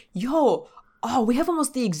 Yo, we have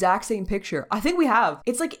almost the exact same picture. I think we have.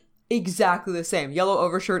 It's like exactly the same. Yellow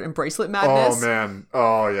overshirt and bracelet madness. Oh, man.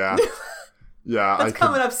 Oh, yeah. Yeah, That's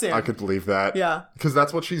coming up soon. I could believe that. Yeah. Because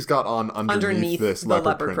that's what she's got on underneath this the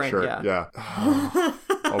leopard print shirt. yeah.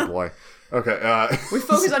 Oh, boy. Okay. We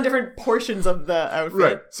focus on different portions of the outfit.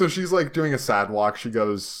 Right. So she's like doing a sad walk. She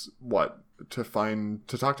goes, to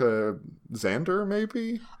talk to Xander,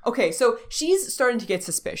 maybe? Okay, so she's starting to get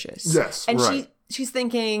suspicious. Yes, and right. she's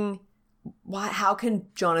thinking, how can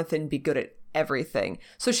Jonathan be good at everything?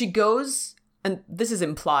 So she goes, and this is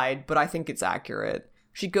implied, but I think it's accurate.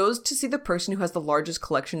 She goes to see the person who has the largest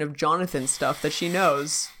collection of Jonathan stuff that she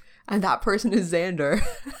knows, and that person is Xander.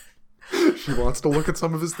 She wants to look at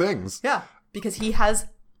some of his things. Yeah, because he has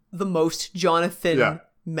the most Jonathan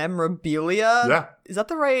memorabilia. Yeah. Is that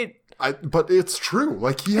the right? But it's true.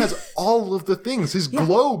 Like, he has all of the things. His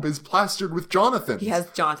globe is plastered with Jonathan. He has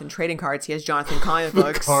Jonathan trading cards. He has Jonathan comic The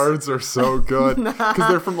books. cards are so good. Because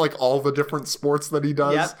they're from, like, all the different sports that he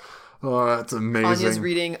does. Yep. Oh, that's amazing. Anya's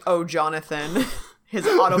reading Oh Jonathan, his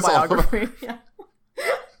autobiography. Yeah.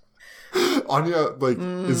 Anya, like,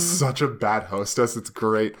 is such a bad hostess. It's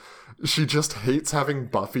great. She just hates having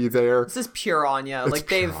Buffy there. This is pure Anya. It's Like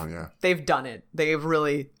pure Anya. they've done it. They've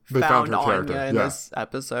really They found found her character, Anya in yeah. this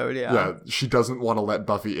episode. Yeah. Yeah, she doesn't want to let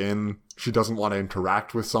Buffy in. She doesn't want to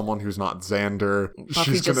interact with someone who's not Xander. Buffy's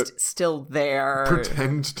She's just gonna still there.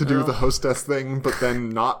 pretend to do the hostess thing, but then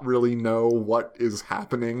not really know what is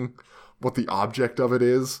happening, what the object of it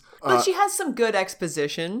is. But she has some good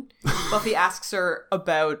exposition. Buffy asks her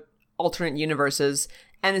about alternate universes,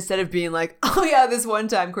 and instead of being like, oh yeah, this one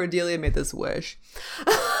time Cordelia made this wish.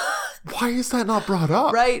 Why is that not brought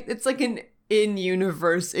up? Right? It's like an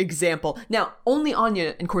in-universe example. Now, only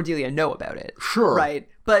Anya and Cordelia know about it. Sure. Right?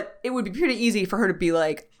 But it would be pretty easy for her to be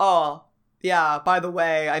like, oh, yeah, by the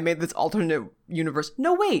way, I made this alternate universe.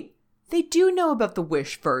 No, wait. They do know about the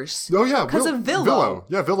wish first. Oh yeah, Because of Villo.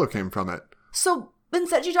 Yeah, Villo came from it. So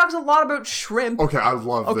instead she talks a lot about shrimp. Okay, I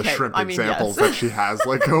love the Okay, shrimp I mean, examples yes. that she has,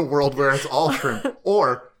 like a world where it's all shrimp,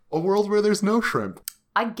 or a world where there's no shrimp.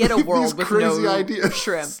 I get a These world with crazy no ideas.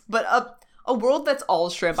 shrimp. But a world that's all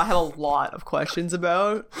shrimp, I have a lot of questions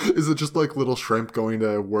about. Is it just like little shrimp going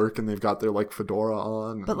to work and they've got their like fedora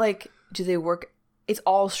on? But like, do they work? It's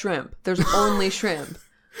all shrimp. There's only shrimp.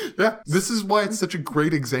 Yeah, this is why it's such a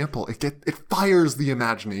great example. It fires the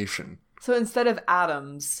imagination. So instead of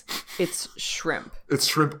atoms, it's shrimp. It's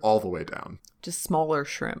shrimp all the way down. Just smaller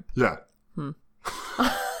shrimp. Yeah.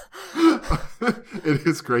 It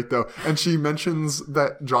is great though. And she mentions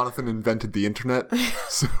that Jonathan invented the internet.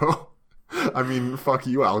 So, I mean, fuck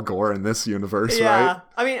you, Al Gore, in this universe, Yeah. right?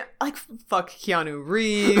 I mean, like, fuck Keanu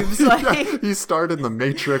Reeves. Like, Yeah, he starred in The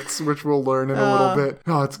Matrix, which we'll learn in a little bit.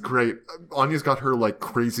 Oh, it's great. Anya's got her like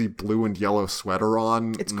crazy blue and yellow sweater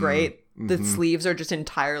on. it's great. The sleeves are just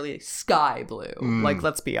entirely sky blue. Like,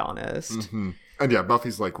 let's be honest. And yeah,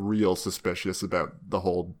 Buffy's like real suspicious about the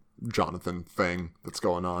whole Jonathan thing that's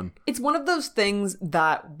going on. It's one of those things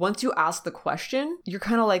that once you ask the question, you're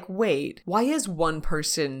kind of like, wait, why is one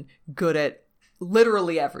person good at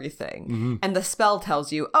literally everything? And the spell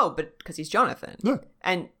tells you, oh, but because he's Jonathan. Yeah.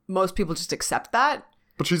 And most people just accept that.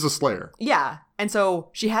 But she's a slayer. Yeah. And so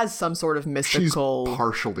she has some sort of She's mystical...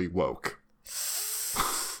 partially woke.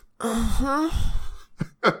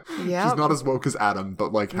 Yeah. She's not as woke as Adam,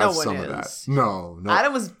 but like No has one some of is. that. No.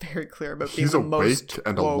 Adam was very clear about being He's the awake most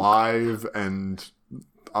and woke. alive and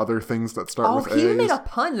other things that start Oh, with he A's. made a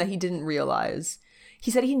pun that he didn't realize.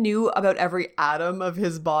 He said he knew about every atom of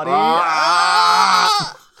his body.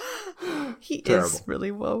 Ah! He Terrible. is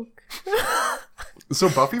really woke. So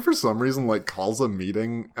Buffy, for some reason, like, calls a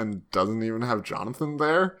meeting and doesn't even have Jonathan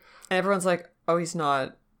there. And everyone's like, oh, he's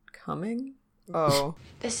not coming? Oh.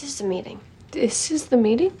 This is the meeting. This is the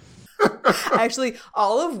meeting? Actually,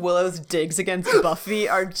 all of Willow's digs against Buffy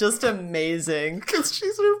are just amazing. Because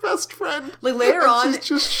she's her best friend. Like, later and on... she's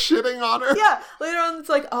just shitting on her. Yeah, later on it's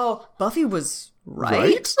like, oh, Buffy was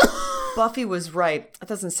right? Buffy was right. That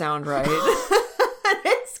doesn't sound right.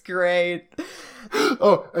 It's great.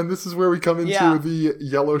 Oh, and this is where we come into Yeah. the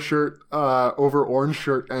yellow shirt over orange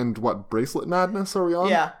shirt and what, bracelet madness are we on?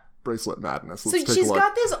 Yeah. Bracelet madness. So Let's take she's a look.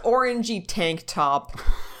 got this orangey tank top.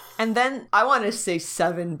 And then I want to say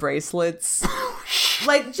 7 bracelets.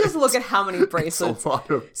 Like, just look at how many bracelets. It's a lot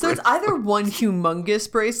of So it's either one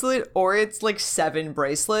humongous bracelet or it's like 7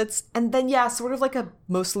 bracelets. And then, yeah, sort of like a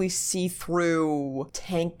mostly see-through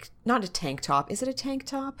tank, not a tank top. Is it a tank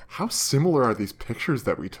top? How similar are these pictures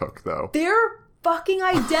that we took, though? They're fucking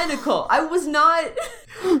identical. I was not...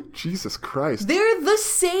 Jesus Christ. They're the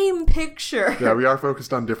same picture. Yeah, we are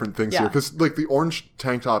focused on different things here. Yeah. Because, like, the orange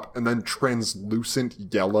tank top and then translucent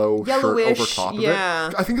yellow Yellowish, shirt over top of yeah.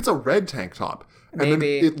 it. I think it's a red tank top. And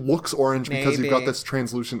Maybe. then it looks orange because you've got Maybe. this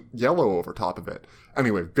translucent yellow over top of it.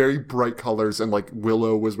 Anyway, very bright colors, and like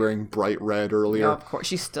Willow was wearing bright red earlier. Yeah, of course.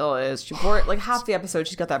 She still is. She wore it, like, half the episode,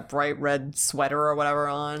 she's got that bright red sweater or whatever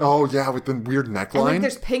on. Oh yeah, with the weird And, like, neckline.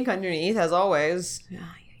 there's pink underneath, as always.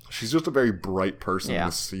 She's just a very bright person Yeah.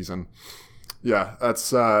 this season. Yeah,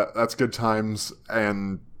 that's good times.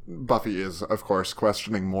 And Buffy is, of course,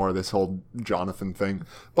 questioning more this whole Jonathan thing.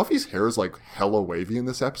 Buffy's hair is like hella wavy in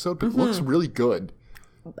this episode, but it looks really good.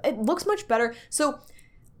 It looks much better. So,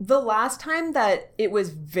 the last time that it was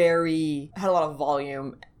had a lot of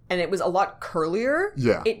volume, and it was a lot curlier,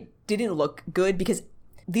 Yeah. it didn't look good because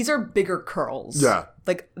these are bigger curls. Yeah.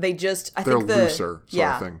 Like, they just, I They're think looser sort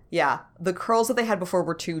of thing. Yeah. The curls that they had before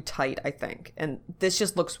were too tight, I think. And this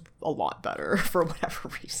just looks a lot better for whatever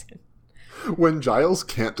reason. When Giles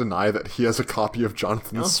can't deny that he has a copy of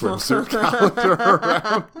Jonathan's swimsuit calendar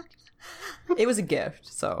around. It was a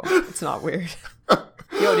gift, so it's not weird.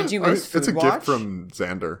 Yo, did you miss Food It's a Watch? gift from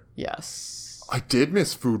Xander. Yes. I did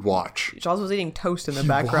miss Food Watch. Giles was eating toast in the He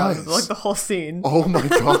background, was. like the whole scene. Oh my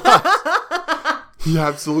god. He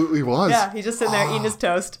absolutely was. Yeah, he's just sitting there eating his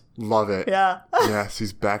toast. Love it. Yeah. Yes,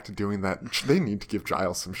 he's back to doing that. They need to give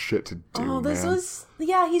Giles some shit to do, Oh, this man. was...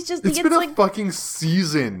 Yeah, he's just... It's he been gets, a like... fucking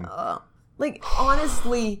season. Like,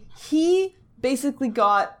 honestly, he basically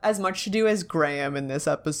got as much to do as Graham in this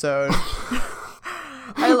episode.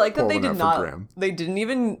 I like that they Pulling did out for not... Graham. They didn't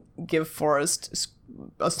even give Forrest...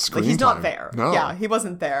 like, Screen he's not time. there. No. Yeah, he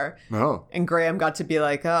wasn't there. No. And Graham got to be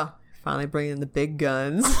like, oh, finally bringing in the big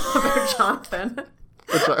guns about Jonathan.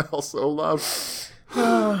 Which I also love.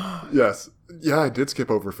 Yes. Yeah, I did skip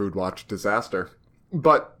over Food Watch. Disaster.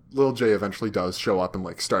 But Lil J eventually does show up and,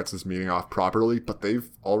 like, starts this meeting off properly, but they've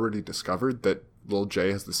already discovered that Lil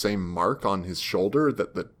J has the same mark on his shoulder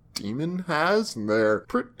that the demon has, and they're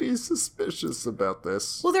pretty suspicious about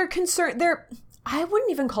this. Well, they're concerned. I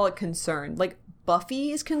wouldn't even call it concerned. Like,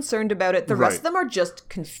 Buffy is concerned about it. The rest Right. of them are just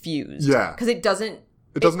confused. Yeah. Because it doesn't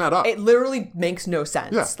add up. It literally makes no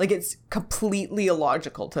sense. Yeah. Like, it's completely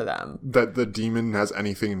illogical to them. That the demon has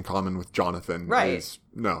anything in common with Jonathan Right.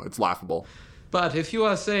 No, it's laughable. But if you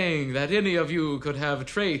are saying that any of you could have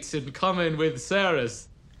traits in common with Saris,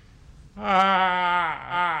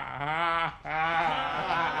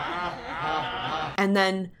 And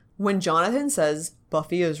then when Jonathan says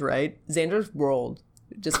Buffy is right, Xander's world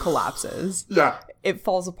just collapses. Yeah. It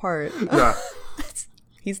falls apart. Yeah.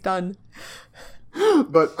 He's done.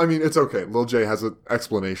 But, I mean, it's okay. Lil J has an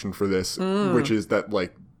explanation for this, which is that,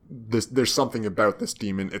 like, there's something about this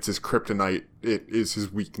demon. It's his kryptonite. It is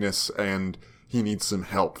his weakness, and he needs some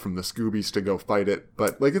help from the Scoobies to go fight it.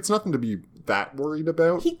 But, like, it's nothing to be that worried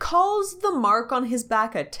about. He calls the mark on his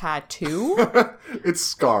back a tattoo. It's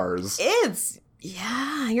scars.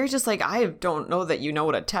 Yeah, you're just like, I don't know that you know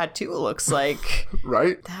what a tattoo looks like.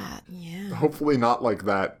 Right? Yeah. Hopefully not like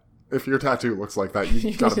that. If your tattoo looks like that,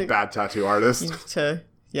 you got a bad tattoo artist. You need to,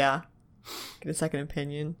 get a second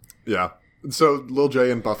opinion. Yeah. So Lil J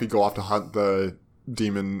and Buffy go off to hunt the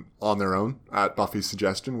demon on their own at Buffy's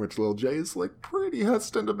suggestion, which Lil J is, like, pretty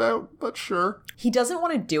hesitant about, but sure. He doesn't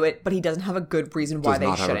want to do it, but he doesn't have a good reason why Does they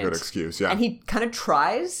not shouldn't. have a good excuse, yeah. And he kind of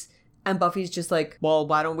tries, and Buffy's just like, well,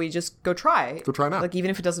 why don't we just go try? Go try now. Like, even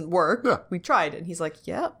if it doesn't work, Yeah. we tried. And he's like,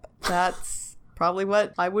 yep, that's probably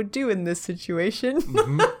what I would do in this situation.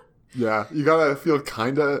 Yeah, you gotta feel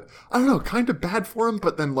kinda bad for him,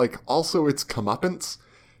 but then, like, also it's comeuppance.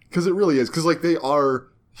 Because it really is. Because, like,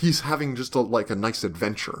 he's having just a nice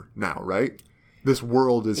adventure now, right? This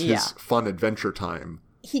world is his fun adventure time.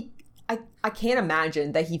 I can't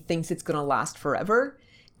imagine that he thinks it's gonna last forever.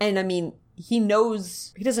 And I mean, he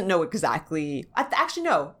doesn't know exactly. Actually,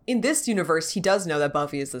 no. In this universe, he does know that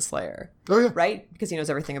Buffy is the Slayer. Oh, yeah. Right? Because he knows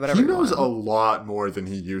everything about He everyone. knows a lot more than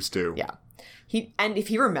he used to. Yeah. And if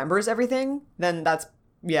he remembers everything, then that's,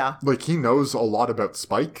 yeah. Like, he knows a lot about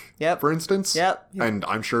Spike, for instance. Yep. And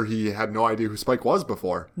I'm sure he had no idea who Spike was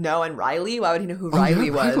before. No, and Riley? Why would he know who Riley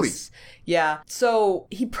was? Riley. Yeah. So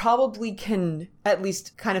he probably can at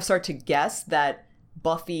least kind of start to guess that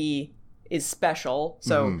Buffy is special,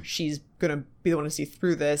 so she's gonna be the one to see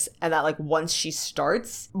through this, and that like once she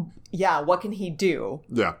starts, what can he do?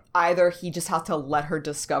 Yeah. Either he just has to let her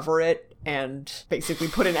discover it and basically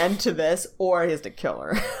put an end to this, or he has to kill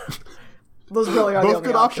her. Those really are both the only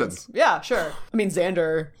good options. Yeah, sure. I mean,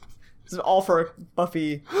 Xander is all for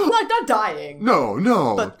Buffy, like not dying.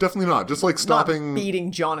 No, but definitely not. Just like stopping, not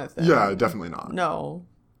beating Jonathan. Yeah, definitely not. No.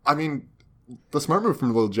 I mean, the smart move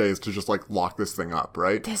from Lil J is to just like lock this thing up,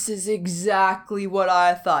 right? This is exactly what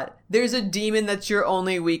I thought. There's a demon that's your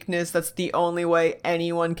only weakness. That's the only way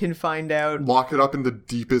anyone can find out. Lock it up in the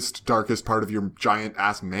deepest, darkest part of your giant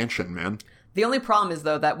ass mansion, man. The only problem is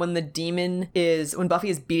though that when Buffy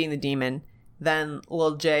is beating the demon, then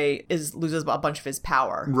Lil J loses a bunch of his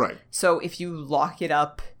power. Right. So if you lock it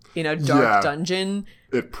up in a dark dungeon,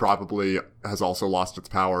 it probably has also lost its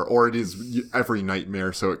power, or it is every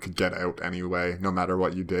nightmare, so it could get out anyway, no matter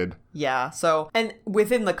what you did. Yeah, so, and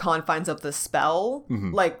within the confines of the spell,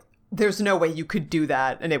 like, there's no way you could do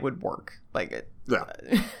that and it would work. Yeah.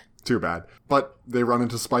 Too bad. But they run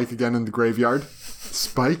into Spike again in the graveyard.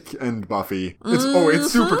 Spike and Buffy.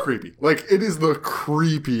 It's super creepy. Like, it is the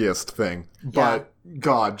creepiest thing. But,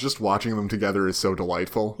 God, just watching them together is so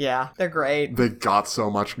delightful. Yeah, they're great. They got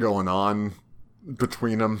so much going on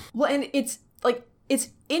between them. Well, and it's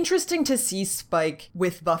interesting to see Spike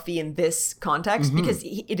with Buffy in this context because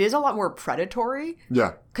it is a lot more predatory.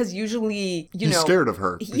 Yeah. Because usually, he's scared of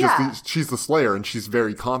her. Because she's the Slayer and she's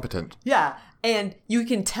very competent. Yeah. And you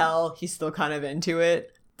can tell he's still kind of into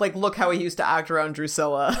it. Like, look how he used to act around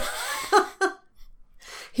Drusilla.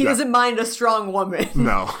 He doesn't mind a strong woman.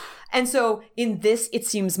 No. And so in this, it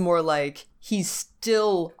seems more like he's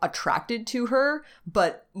still attracted to her,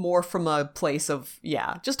 but more from a place of,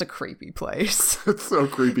 just a creepy place. It's so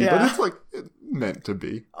creepy, but it's like meant to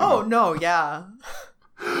be. Oh, no, yeah.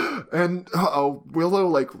 And Willow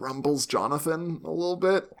like rumbles Jonathan a little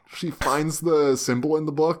bit. She finds the symbol in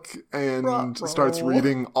the book and starts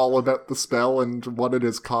reading all about the spell and what it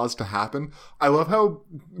has caused to happen. I love how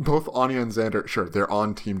both Anya and Xander, sure, they're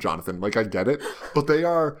on Team Jonathan, like I get it, but they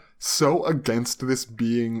are so against this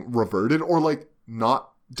being reverted, or like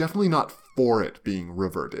definitely not for it being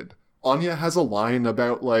reverted. Anya has a line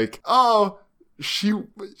about like, she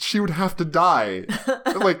would have to die.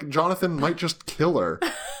 Like, Jonathan might just kill her.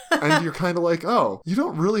 And you're kind of like, you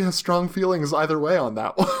don't really have strong feelings either way on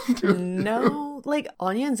that one. No, like,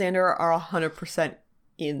 Anya and Xander are 100%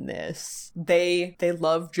 in this. They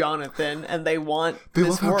love Jonathan and they want They this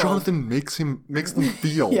love how world. Jonathan makes them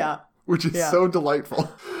feel. Yeah. Which is so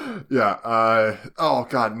delightful. Yeah. Oh,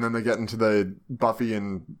 God. And then they get into the Buffy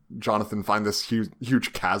and Jonathan find this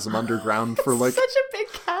huge chasm underground for like... such a big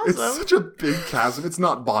chasm. It's such a big chasm. It's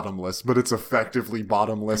not bottomless, but it's effectively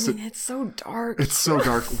bottomless. I mean, it's so dark. It's so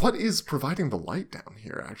dark. What is providing the light down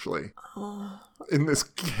here, actually? In this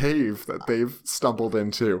cave that they've stumbled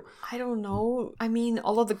into? I don't know. I mean,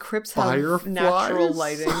 all of the crypts have Fireflies? natural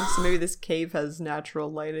lighting, so maybe this cave has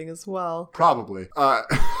natural lighting as well. Probably.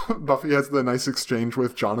 Buffy has the nice exchange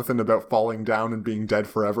with Jonathan about falling down and being dead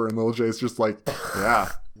forever, and Lil J's just like, yeah,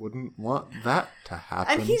 wouldn't want that to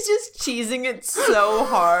happen. And he's just cheesing it so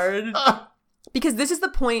hard. Because this is the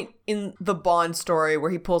point in the Bond story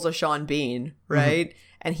where he pulls a Sean Bean, right?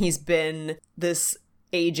 And he's been this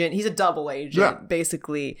agent. He's a double agent,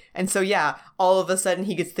 basically. And so, all of a sudden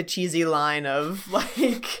he gets the cheesy line of,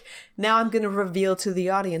 like, now I'm going to reveal to the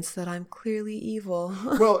audience that I'm clearly evil.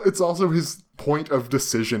 Well, it's also his point of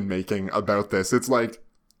decision-making about this. It's like,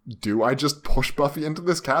 do I just push Buffy into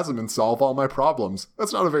this chasm and solve all my problems?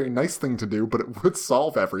 That's not a very nice thing to do, but it would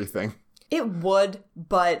solve everything. It would,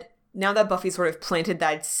 but now that Buffy sort of planted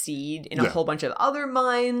that seed in a whole bunch of other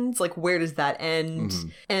minds, like, where does that end?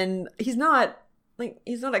 And he's not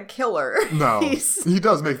a killer. No, he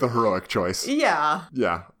does make the heroic choice. Yeah.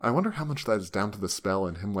 Yeah. I wonder how much that is down to the spell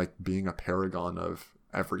and him, like, being a paragon of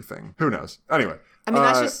everything. Who knows? Anyway. I mean,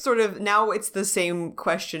 that's just sort of, now it's the same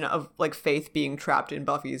question of, like, Faith being trapped in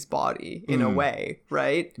Buffy's body, in a way,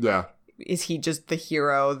 right? Yeah. Is he just the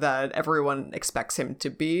hero that everyone expects him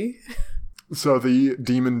to be? So the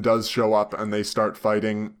demon does show up and they start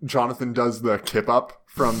fighting. Jonathan does the kip up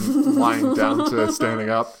from lying down to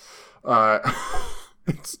standing up.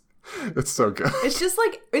 It's so good. It's just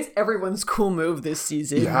like, it's everyone's cool move this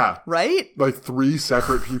season. Yeah. Right? Like 3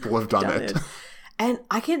 separate people have done it. And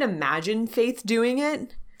I can't imagine Faith doing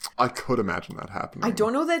it. I could imagine that happening. I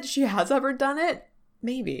don't know that she has ever done it.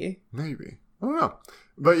 Maybe. I don't know.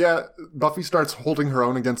 But yeah, Buffy starts holding her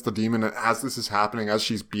own against the demon, and as this is happening, as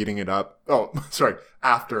she's beating it up... Oh, sorry.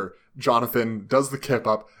 After Jonathan does the kip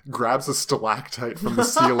up, grabs a stalactite from the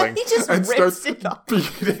ceiling, He just and rips starts it up.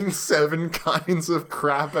 beating 7 kinds of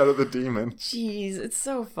crap out of the demon. Jeez, it's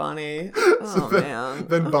so funny. Oh, man.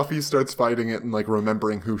 Then Buffy starts fighting it and like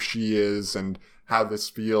remembering who she is and how this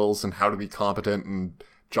feels and how to be competent, and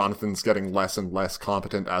Jonathan's getting less and less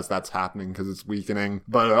competent as that's happening because it's weakening.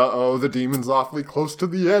 But the demon's awfully close to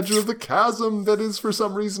the edge of the chasm that is for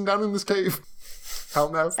some reason down in this cave.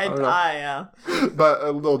 Hellmouth? I don't know. Yeah.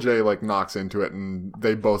 But Lil J like knocks into it and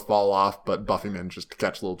they both fall off, but Buffy manages to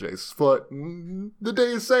catch Lil J's foot. And the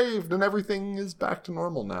day is saved and everything is back to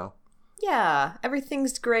normal now. Yeah,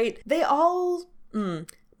 everything's great. They all,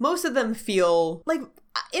 most of them feel like,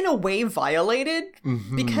 in a way, violated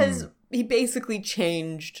because he basically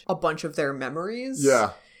changed a bunch of their memories.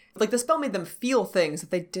 Yeah. Like, the spell made them feel things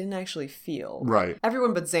that they didn't actually feel. Right.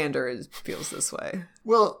 Everyone but Xander feels this way.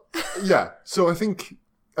 Well, yeah. So I think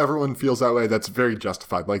everyone feels that way. That's very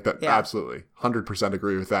justified. Like that. Yeah. Absolutely. 100%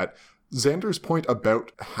 agree with that. Xander's point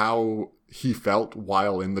about how he felt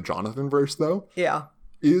while in the Jonathan verse, though, Yeah.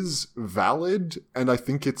 is valid. And I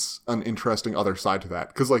think it's an interesting other side to that.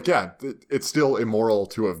 Because, like, yeah, it's still immoral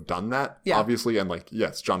to have done that, obviously. And, like,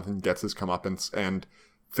 yes, Jonathan gets his comeuppance and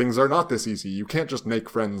things are not this easy. You can't just make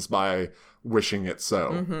friends by wishing it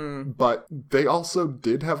so. But they also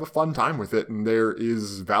did have a fun time with it, and there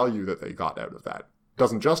is value that they got out of that.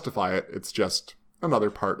 Doesn't justify it. It's just another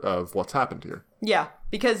part of what's happened here. Yeah,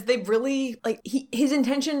 because they really, like, his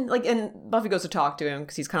intention, like, and Buffy goes to talk to him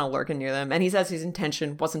because he's kind of lurking near them, and he says his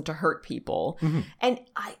intention wasn't to hurt people. And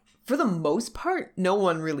for the most part, no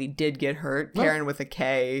one really did get hurt. Karen with a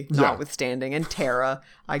K, notwithstanding, and Tara,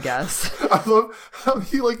 I guess. I love how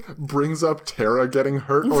he, like, brings up Tara getting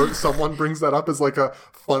hurt, or someone brings that up as, like, a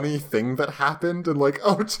funny thing that happened, and, like,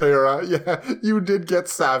 oh, Tara, yeah, you did get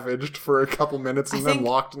savaged for a couple minutes and then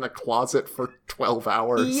locked in a closet for 12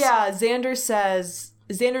 hours. Yeah,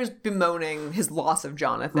 Xander's bemoaning his loss of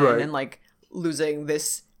Jonathan and, like, losing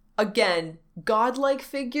this, again, godlike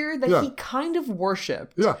figure that he kind of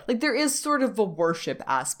worshipped. Yeah. Like, there is sort of a worship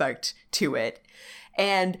aspect to it.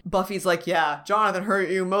 And Buffy's like, yeah, Jonathan hurt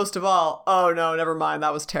you most of all. Oh, no, never mind.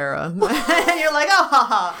 That was Tara. And you're like, oh,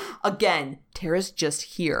 haha. Again, Tara's just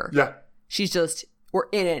here. Yeah. She's just, we're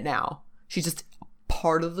in it now. She's just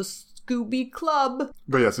part of the Scooby Club.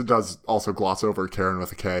 But yes, it does also gloss over Karen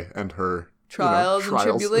with a K and her trials and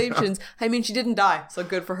tribulations. I mean, she didn't die, so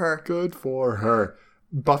good for her. Good for her.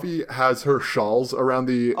 Buffy has her shawls around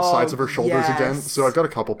the sides of her shoulders again. So I've got a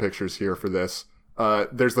couple pictures here for this.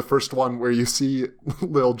 There's the first one where you see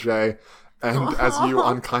Lil J, and as you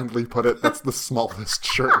unkindly put it, that's the smallest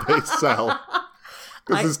shirt they sell.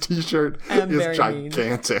 Because his t-shirt is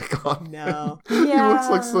gigantic on him. He looks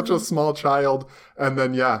like such a small child. And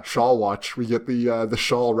then, shawl watch. We get the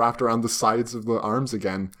shawl wrapped around the sides of the arms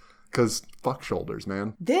again. Because fuck shoulders,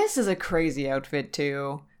 man. This is a crazy outfit,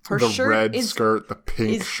 too. Her the shirt red skirt, the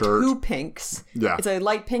pink shirt. 2 pinks. Yeah. It's a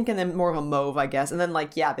light pink and then more of a mauve, I guess. And then,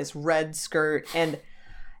 like, this red skirt. And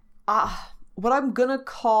what I'm going to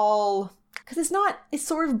call... Because it's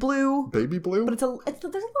sort of blue. Baby blue? But there's a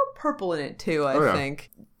little purple in it, too, I think.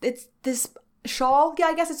 It's this shawl. Yeah,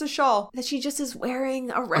 I guess it's a shawl that she just is wearing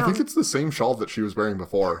around. I think it's the same shawl that she was wearing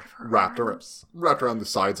before. Wrapped around the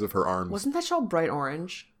sides of her arms. Wasn't that shawl bright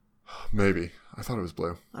orange? Maybe. I thought it was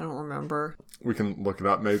blue. I don't remember. We can look it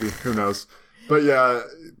up, maybe. Who knows? But yeah,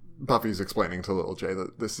 Buffy's explaining to Little J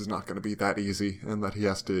that this is not going to be that easy and that he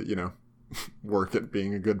has to, work at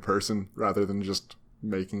being a good person rather than just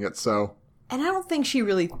making it so. And I don't think she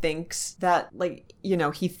really thinks that,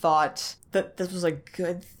 he thought that this was a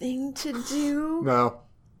good thing to do. No.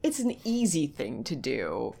 It's an easy thing to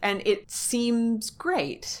do. And it seems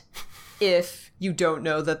great if you don't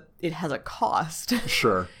know that it has a cost.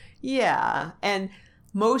 Sure. Yeah, and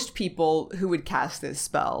most people who would cast this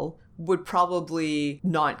spell would probably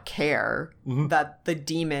not care that the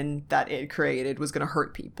demon that it created was going to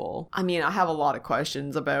hurt people. I mean, I have a lot of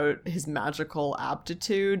questions about his magical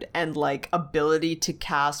aptitude and, ability to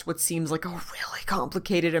cast what seems like a really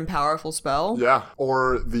complicated and powerful spell. Yeah,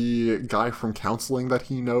 or the guy from counseling that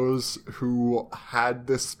he knows who had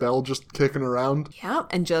this spell just kicking around. Yeah,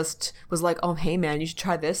 and just was like, oh, hey, man, you should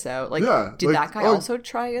try this out. Did that guy also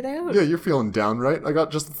try it out? Yeah, you're feeling down, right? I got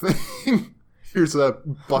just the thing. Here's a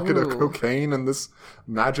bucket of cocaine and this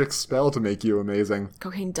magic spell to make you amazing.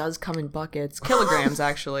 Cocaine does come in buckets. Kilograms,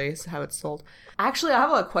 actually, is how it's sold. Actually, I have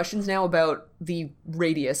a lot of questions now about the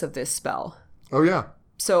radius of this spell. Oh, yeah.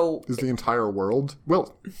 So... Is the entire world...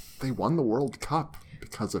 Well, they won the World Cup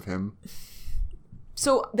because of him.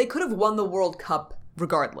 So they could have won the World Cup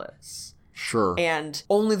regardless. Sure. And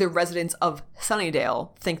only the residents of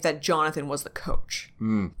Sunnydale think that Jonathan was the coach.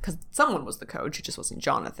 Because someone was the coach, it just wasn't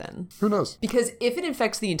Jonathan. Who knows? Because if it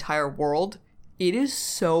infects the entire world, it is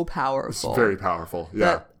so powerful. It's very powerful, yeah.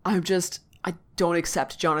 That I don't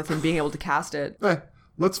accept Jonathan being able to cast it.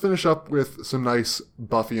 Let's finish up with some nice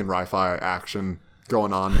Buffy and Ri-Fi action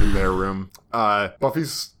going on in their room.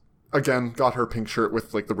 Buffy's, again, got her pink shirt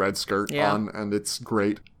with, like, the red skirt on, and it's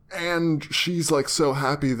great. And she's, like, so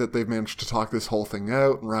happy that they've managed to talk this whole thing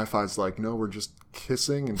out. And Ri-Fi's like, no, we're just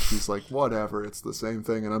kissing. And she's like, whatever, it's the same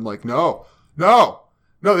thing. And I'm like, no,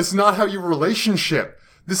 this is not how you relationship.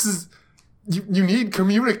 This is, you need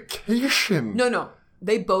communication. No.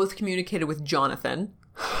 They both communicated with Jonathan.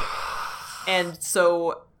 And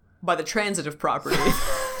so, by the transitive property,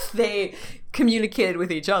 they communicated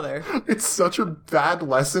with each other. It's such a bad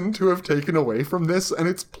lesson to have taken away from this, and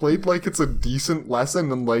it's played like it's a decent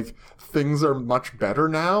lesson and like things are much better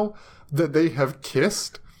now that they have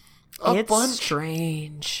kissed a bunch. It's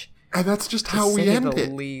strange. And that's just how we end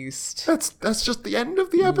it. Least. That's just the end of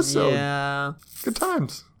the episode. Yeah. Good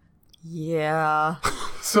times. Yeah.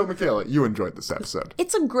 So, Michaela, you enjoyed this episode.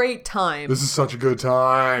 It's a great time. This is such a good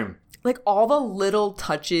time. Like, all the little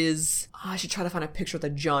touches. I should try to find a picture of the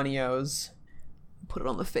Johnny-O's. Put it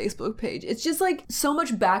on the Facebook page. It's just, like, so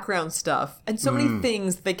much background stuff. And so many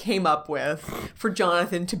things they came up with for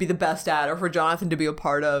Jonathan to be the best at or for Jonathan to be a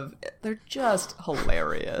part of. They're just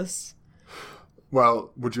hilarious.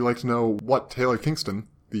 Well, would you like to know what Taylor Kingston,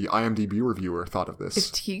 the IMDb reviewer, thought of this? If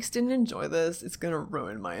Teeks didn't enjoy this, it's going to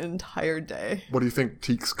ruin my entire day. What do you think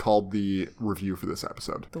Teeks called the review for this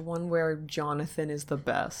episode? The one where Jonathan is the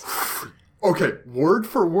best. Okay, word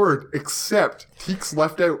for word, except Teeks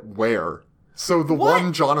left out where. So the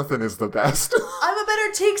one Jonathan is the best. I'm a better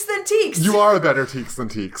Teeks than Teeks. You are a better Teeks than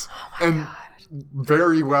Teeks. Oh my God.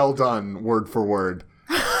 Very well done, word for word.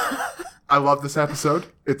 I love this episode.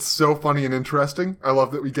 It's so funny and interesting. I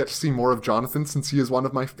love that we get to see more of Jonathan since he is one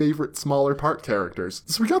of my favorite smaller part characters.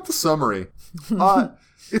 So we got the summary.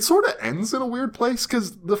 It sort of ends in a weird place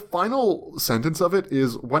because the final sentence of it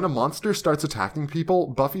is, when a monster starts attacking people,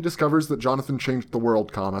 Buffy discovers that Jonathan changed the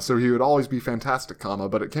world, so he would always be fantastic,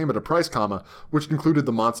 but it came at a price, which included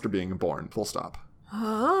the monster being born, full stop.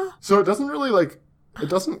 Huh? So it doesn't really, it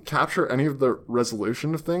doesn't capture any of the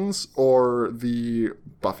resolution of things or the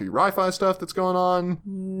Buffy Ri-Fi stuff that's going on.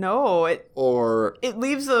 No, it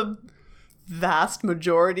leaves a vast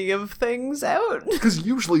majority of things out. Because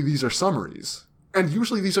usually these are summaries. And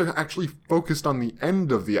usually these are actually focused on the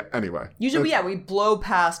end of the... Anyway. Usually, we blow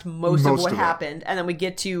past most of what happened, and then we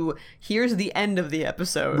get to, here's the end of the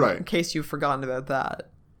episode, right, in case you've forgotten about that.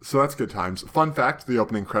 So that's good times. Fun fact, the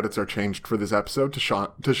opening credits are changed for this episode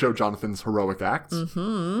to show Jonathan's heroic acts.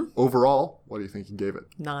 Mm-hmm. Overall, what do you think you gave it?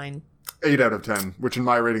 9. 8 out of 10, which in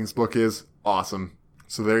my ratings book is awesome.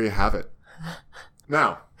 So there you have it.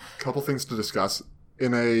 Now, a couple things to discuss.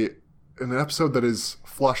 In an episode that is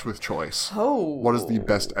flush with choice. Oh. What is the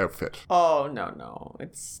best outfit? Oh, no.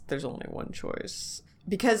 There's only one choice.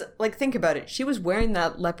 Because, think about it. She was wearing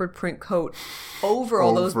that leopard print coat over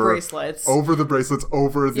all those bracelets. Over the bracelets,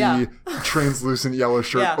 over the translucent yellow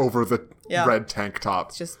shirt, over the red tank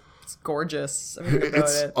top. It's gorgeous.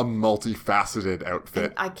 It's a multifaceted outfit.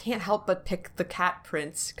 And I can't help but pick the cat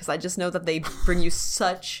prints, because I just know that they bring you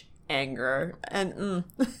such anger. And,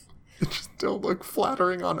 It just don't look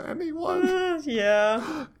flattering on anyone.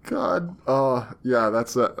 Yeah. God. Yeah,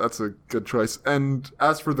 that's a good choice. And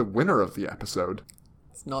as for the winner of the episode...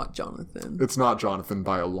 It's not Jonathan. It's not Jonathan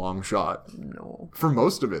by a long shot. No. For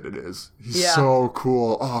most of it, it is. He's so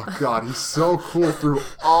cool. Oh, God, he's so cool through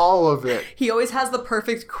all of it. He always has the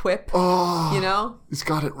perfect quip, you know? He's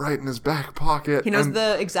got it right in his back pocket. He knows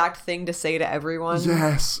the exact thing to say to everyone.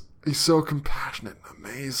 Yes. He's so compassionate and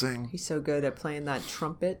amazing. He's so good at playing that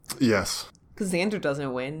trumpet. Yes. Because Xander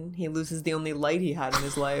doesn't win. He loses the only light he had in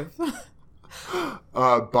his life.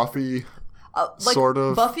 Buffy, sort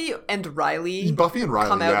of. Buffy and Riley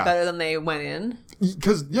come out better than they went in.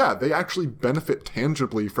 Because, they actually benefit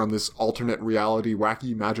tangibly from this alternate reality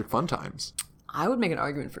wacky magic fun times. I would make an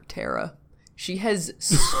argument for Tara. She has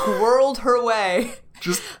squirreled her way.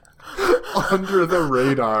 Just... under the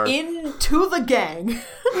radar. Into the gang.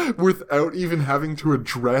 Without even having to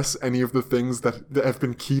address any of the things that have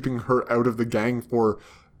been keeping her out of the gang for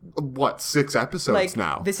what, 6 episodes like,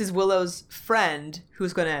 now? This is Willow's friend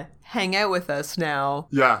who's going to hang out with us now.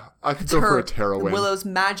 Yeah, I could go for a Tara win. Willow's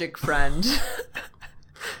magic friend.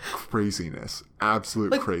 Craziness.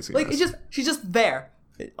 Absolute craziness. Like, she's just there.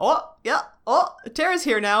 Oh, yeah. Oh, Tara's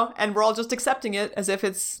here now. And we're all just accepting it as if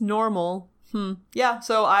it's normal. Yeah,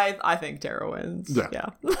 so I think Tara wins. Yeah.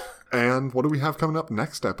 And what do we have coming up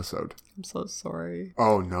next episode? I'm so sorry.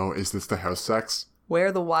 Oh no, is this the house sex?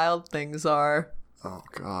 Where the Wild Things Are. Oh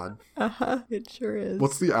god. It sure is.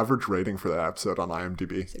 What's the average rating for that episode on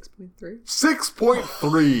IMDb? 6.3.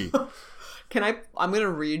 6.3! I'm gonna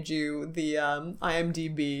read you the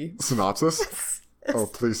IMDb synopsis? Oh,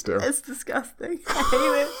 please do. It's disgusting. I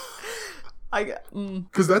hate it.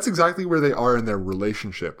 Because that's exactly where they are in their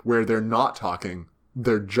relationship, where they're not talking,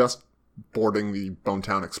 they're just boarding the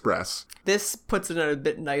Bonetown Express. This puts it in a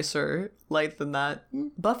bit nicer light than that.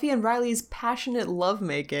 Buffy and Riley's passionate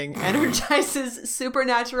lovemaking energizes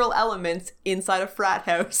supernatural elements inside a frat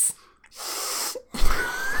house.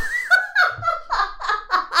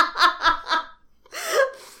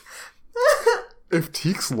 If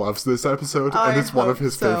Teeks loves this episode and it's one of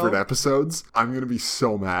his favorite episodes, I'm going to be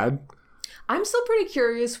so mad. I'm still pretty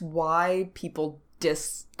curious why people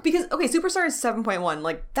because, okay, Superstar is 7.1.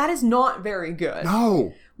 Like, that is not very good.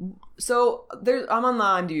 No. So, I'm on the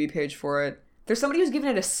IMDb page for it. There's somebody who's given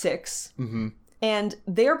it a 6. Mm-hmm. And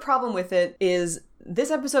their problem with it is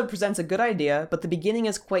this episode presents a good idea, but the beginning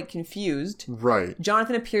is quite confused. Right.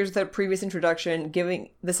 Jonathan appears with a previous introduction,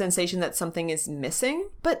 giving the sensation that something is missing.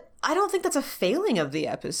 But I don't think that's a failing of the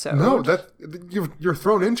episode. No, you're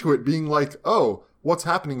thrown into it being like, oh, what's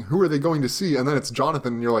happening? Who are they going to see? And then it's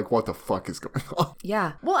Jonathan, and you're like, what the fuck is going on?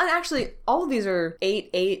 Yeah. Well, and actually, all of these are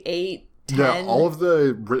 8, 8, 8, 10. Yeah, all of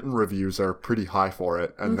the written reviews are pretty high for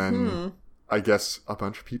it. And then I guess a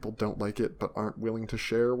bunch of people don't like it, but aren't willing to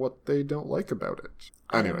share what they don't like about it.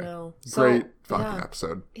 Anyway, great fucking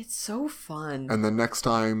episode. It's so fun. And then next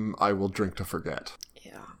time, I will drink to forget.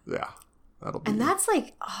 Yeah. Yeah. That'll be... And that's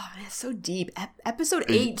like, oh man, it's so deep. Episode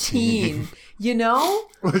 18, you know?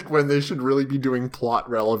 Like when they should really be doing plot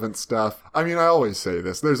relevant stuff. I mean, I always say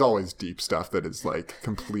this. There's always deep stuff that is like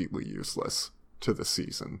completely useless to the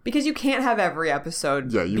season. Because you can't have every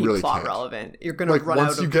episode be really plot can't. relevant. You're going to run out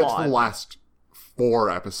of plot. Once you get to the last 4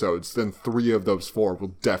 episodes, then 3 of those 4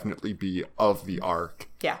 will definitely be of the arc.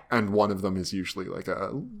 Yeah. And one of them is usually like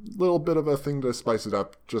a little bit of a thing to spice it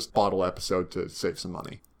up, just bottle episode to save some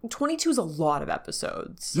money. 22 is a lot of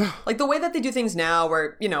episodes. Yeah. Like the way that they do things now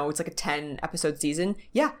where, you know, it's like a 10 episode season.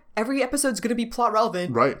 Yeah, every episode's going to be plot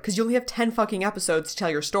relevant. Right. Because you only have 10 fucking episodes to tell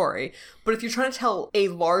your story. But if you're trying to tell a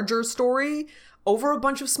larger story over a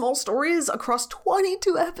bunch of small stories across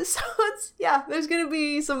 22 episodes, yeah, there's going to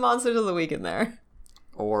be some Monsters of the Week in there.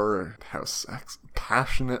 Or house sex.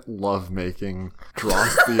 Passionate lovemaking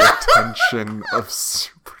draws the attention of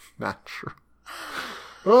Supernatural.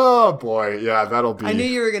 Oh boy, yeah, that'll be... I knew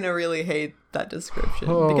you were going to really hate that description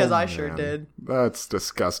because I sure did. That's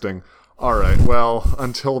disgusting. All right, well,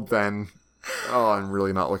 until then, I'm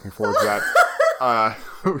really not looking forward to that.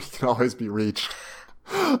 We can always be reached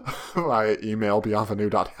via email,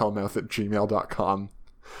 bienvenue.hellmouth@gmail.com.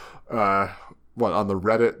 On the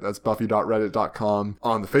Reddit, that's buffy.reddit.com.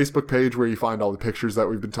 On the Facebook page where you find all the pictures that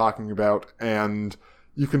we've been talking about, and...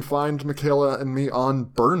 You can find Michaela and me on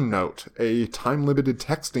Burnnote, a time-limited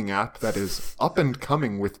texting app that is up and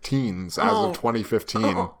coming with teens as of 2015.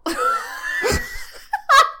 Oh.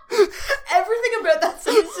 Everything about that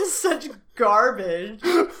sentence is such garbage.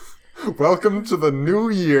 Welcome to the new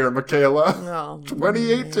year, Michaela. Oh,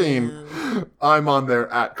 2018. Man. I'm on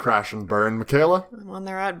there at Crash and Burn. Michaela? I'm on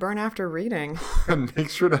there at Burn After Reading. And make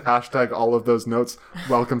sure to hashtag all of those notes.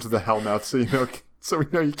 Welcome to the Hellmouth, so we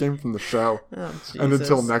know you came from the show. Oh, Jesus. And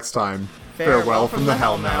until next time, farewell from the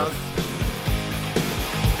Hellmouth.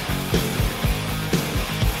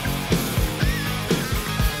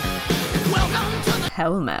 Welcome to the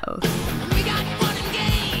Hellmouth. We got fun and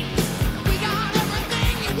games. We got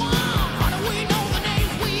everything you want. How do we know the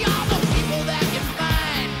names? We are the people that can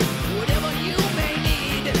find whatever you may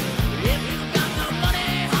need. If you got the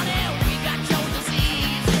money, honey, we got your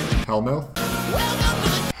disease. Hellmouth? Welcome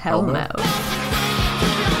to the Hellmouth.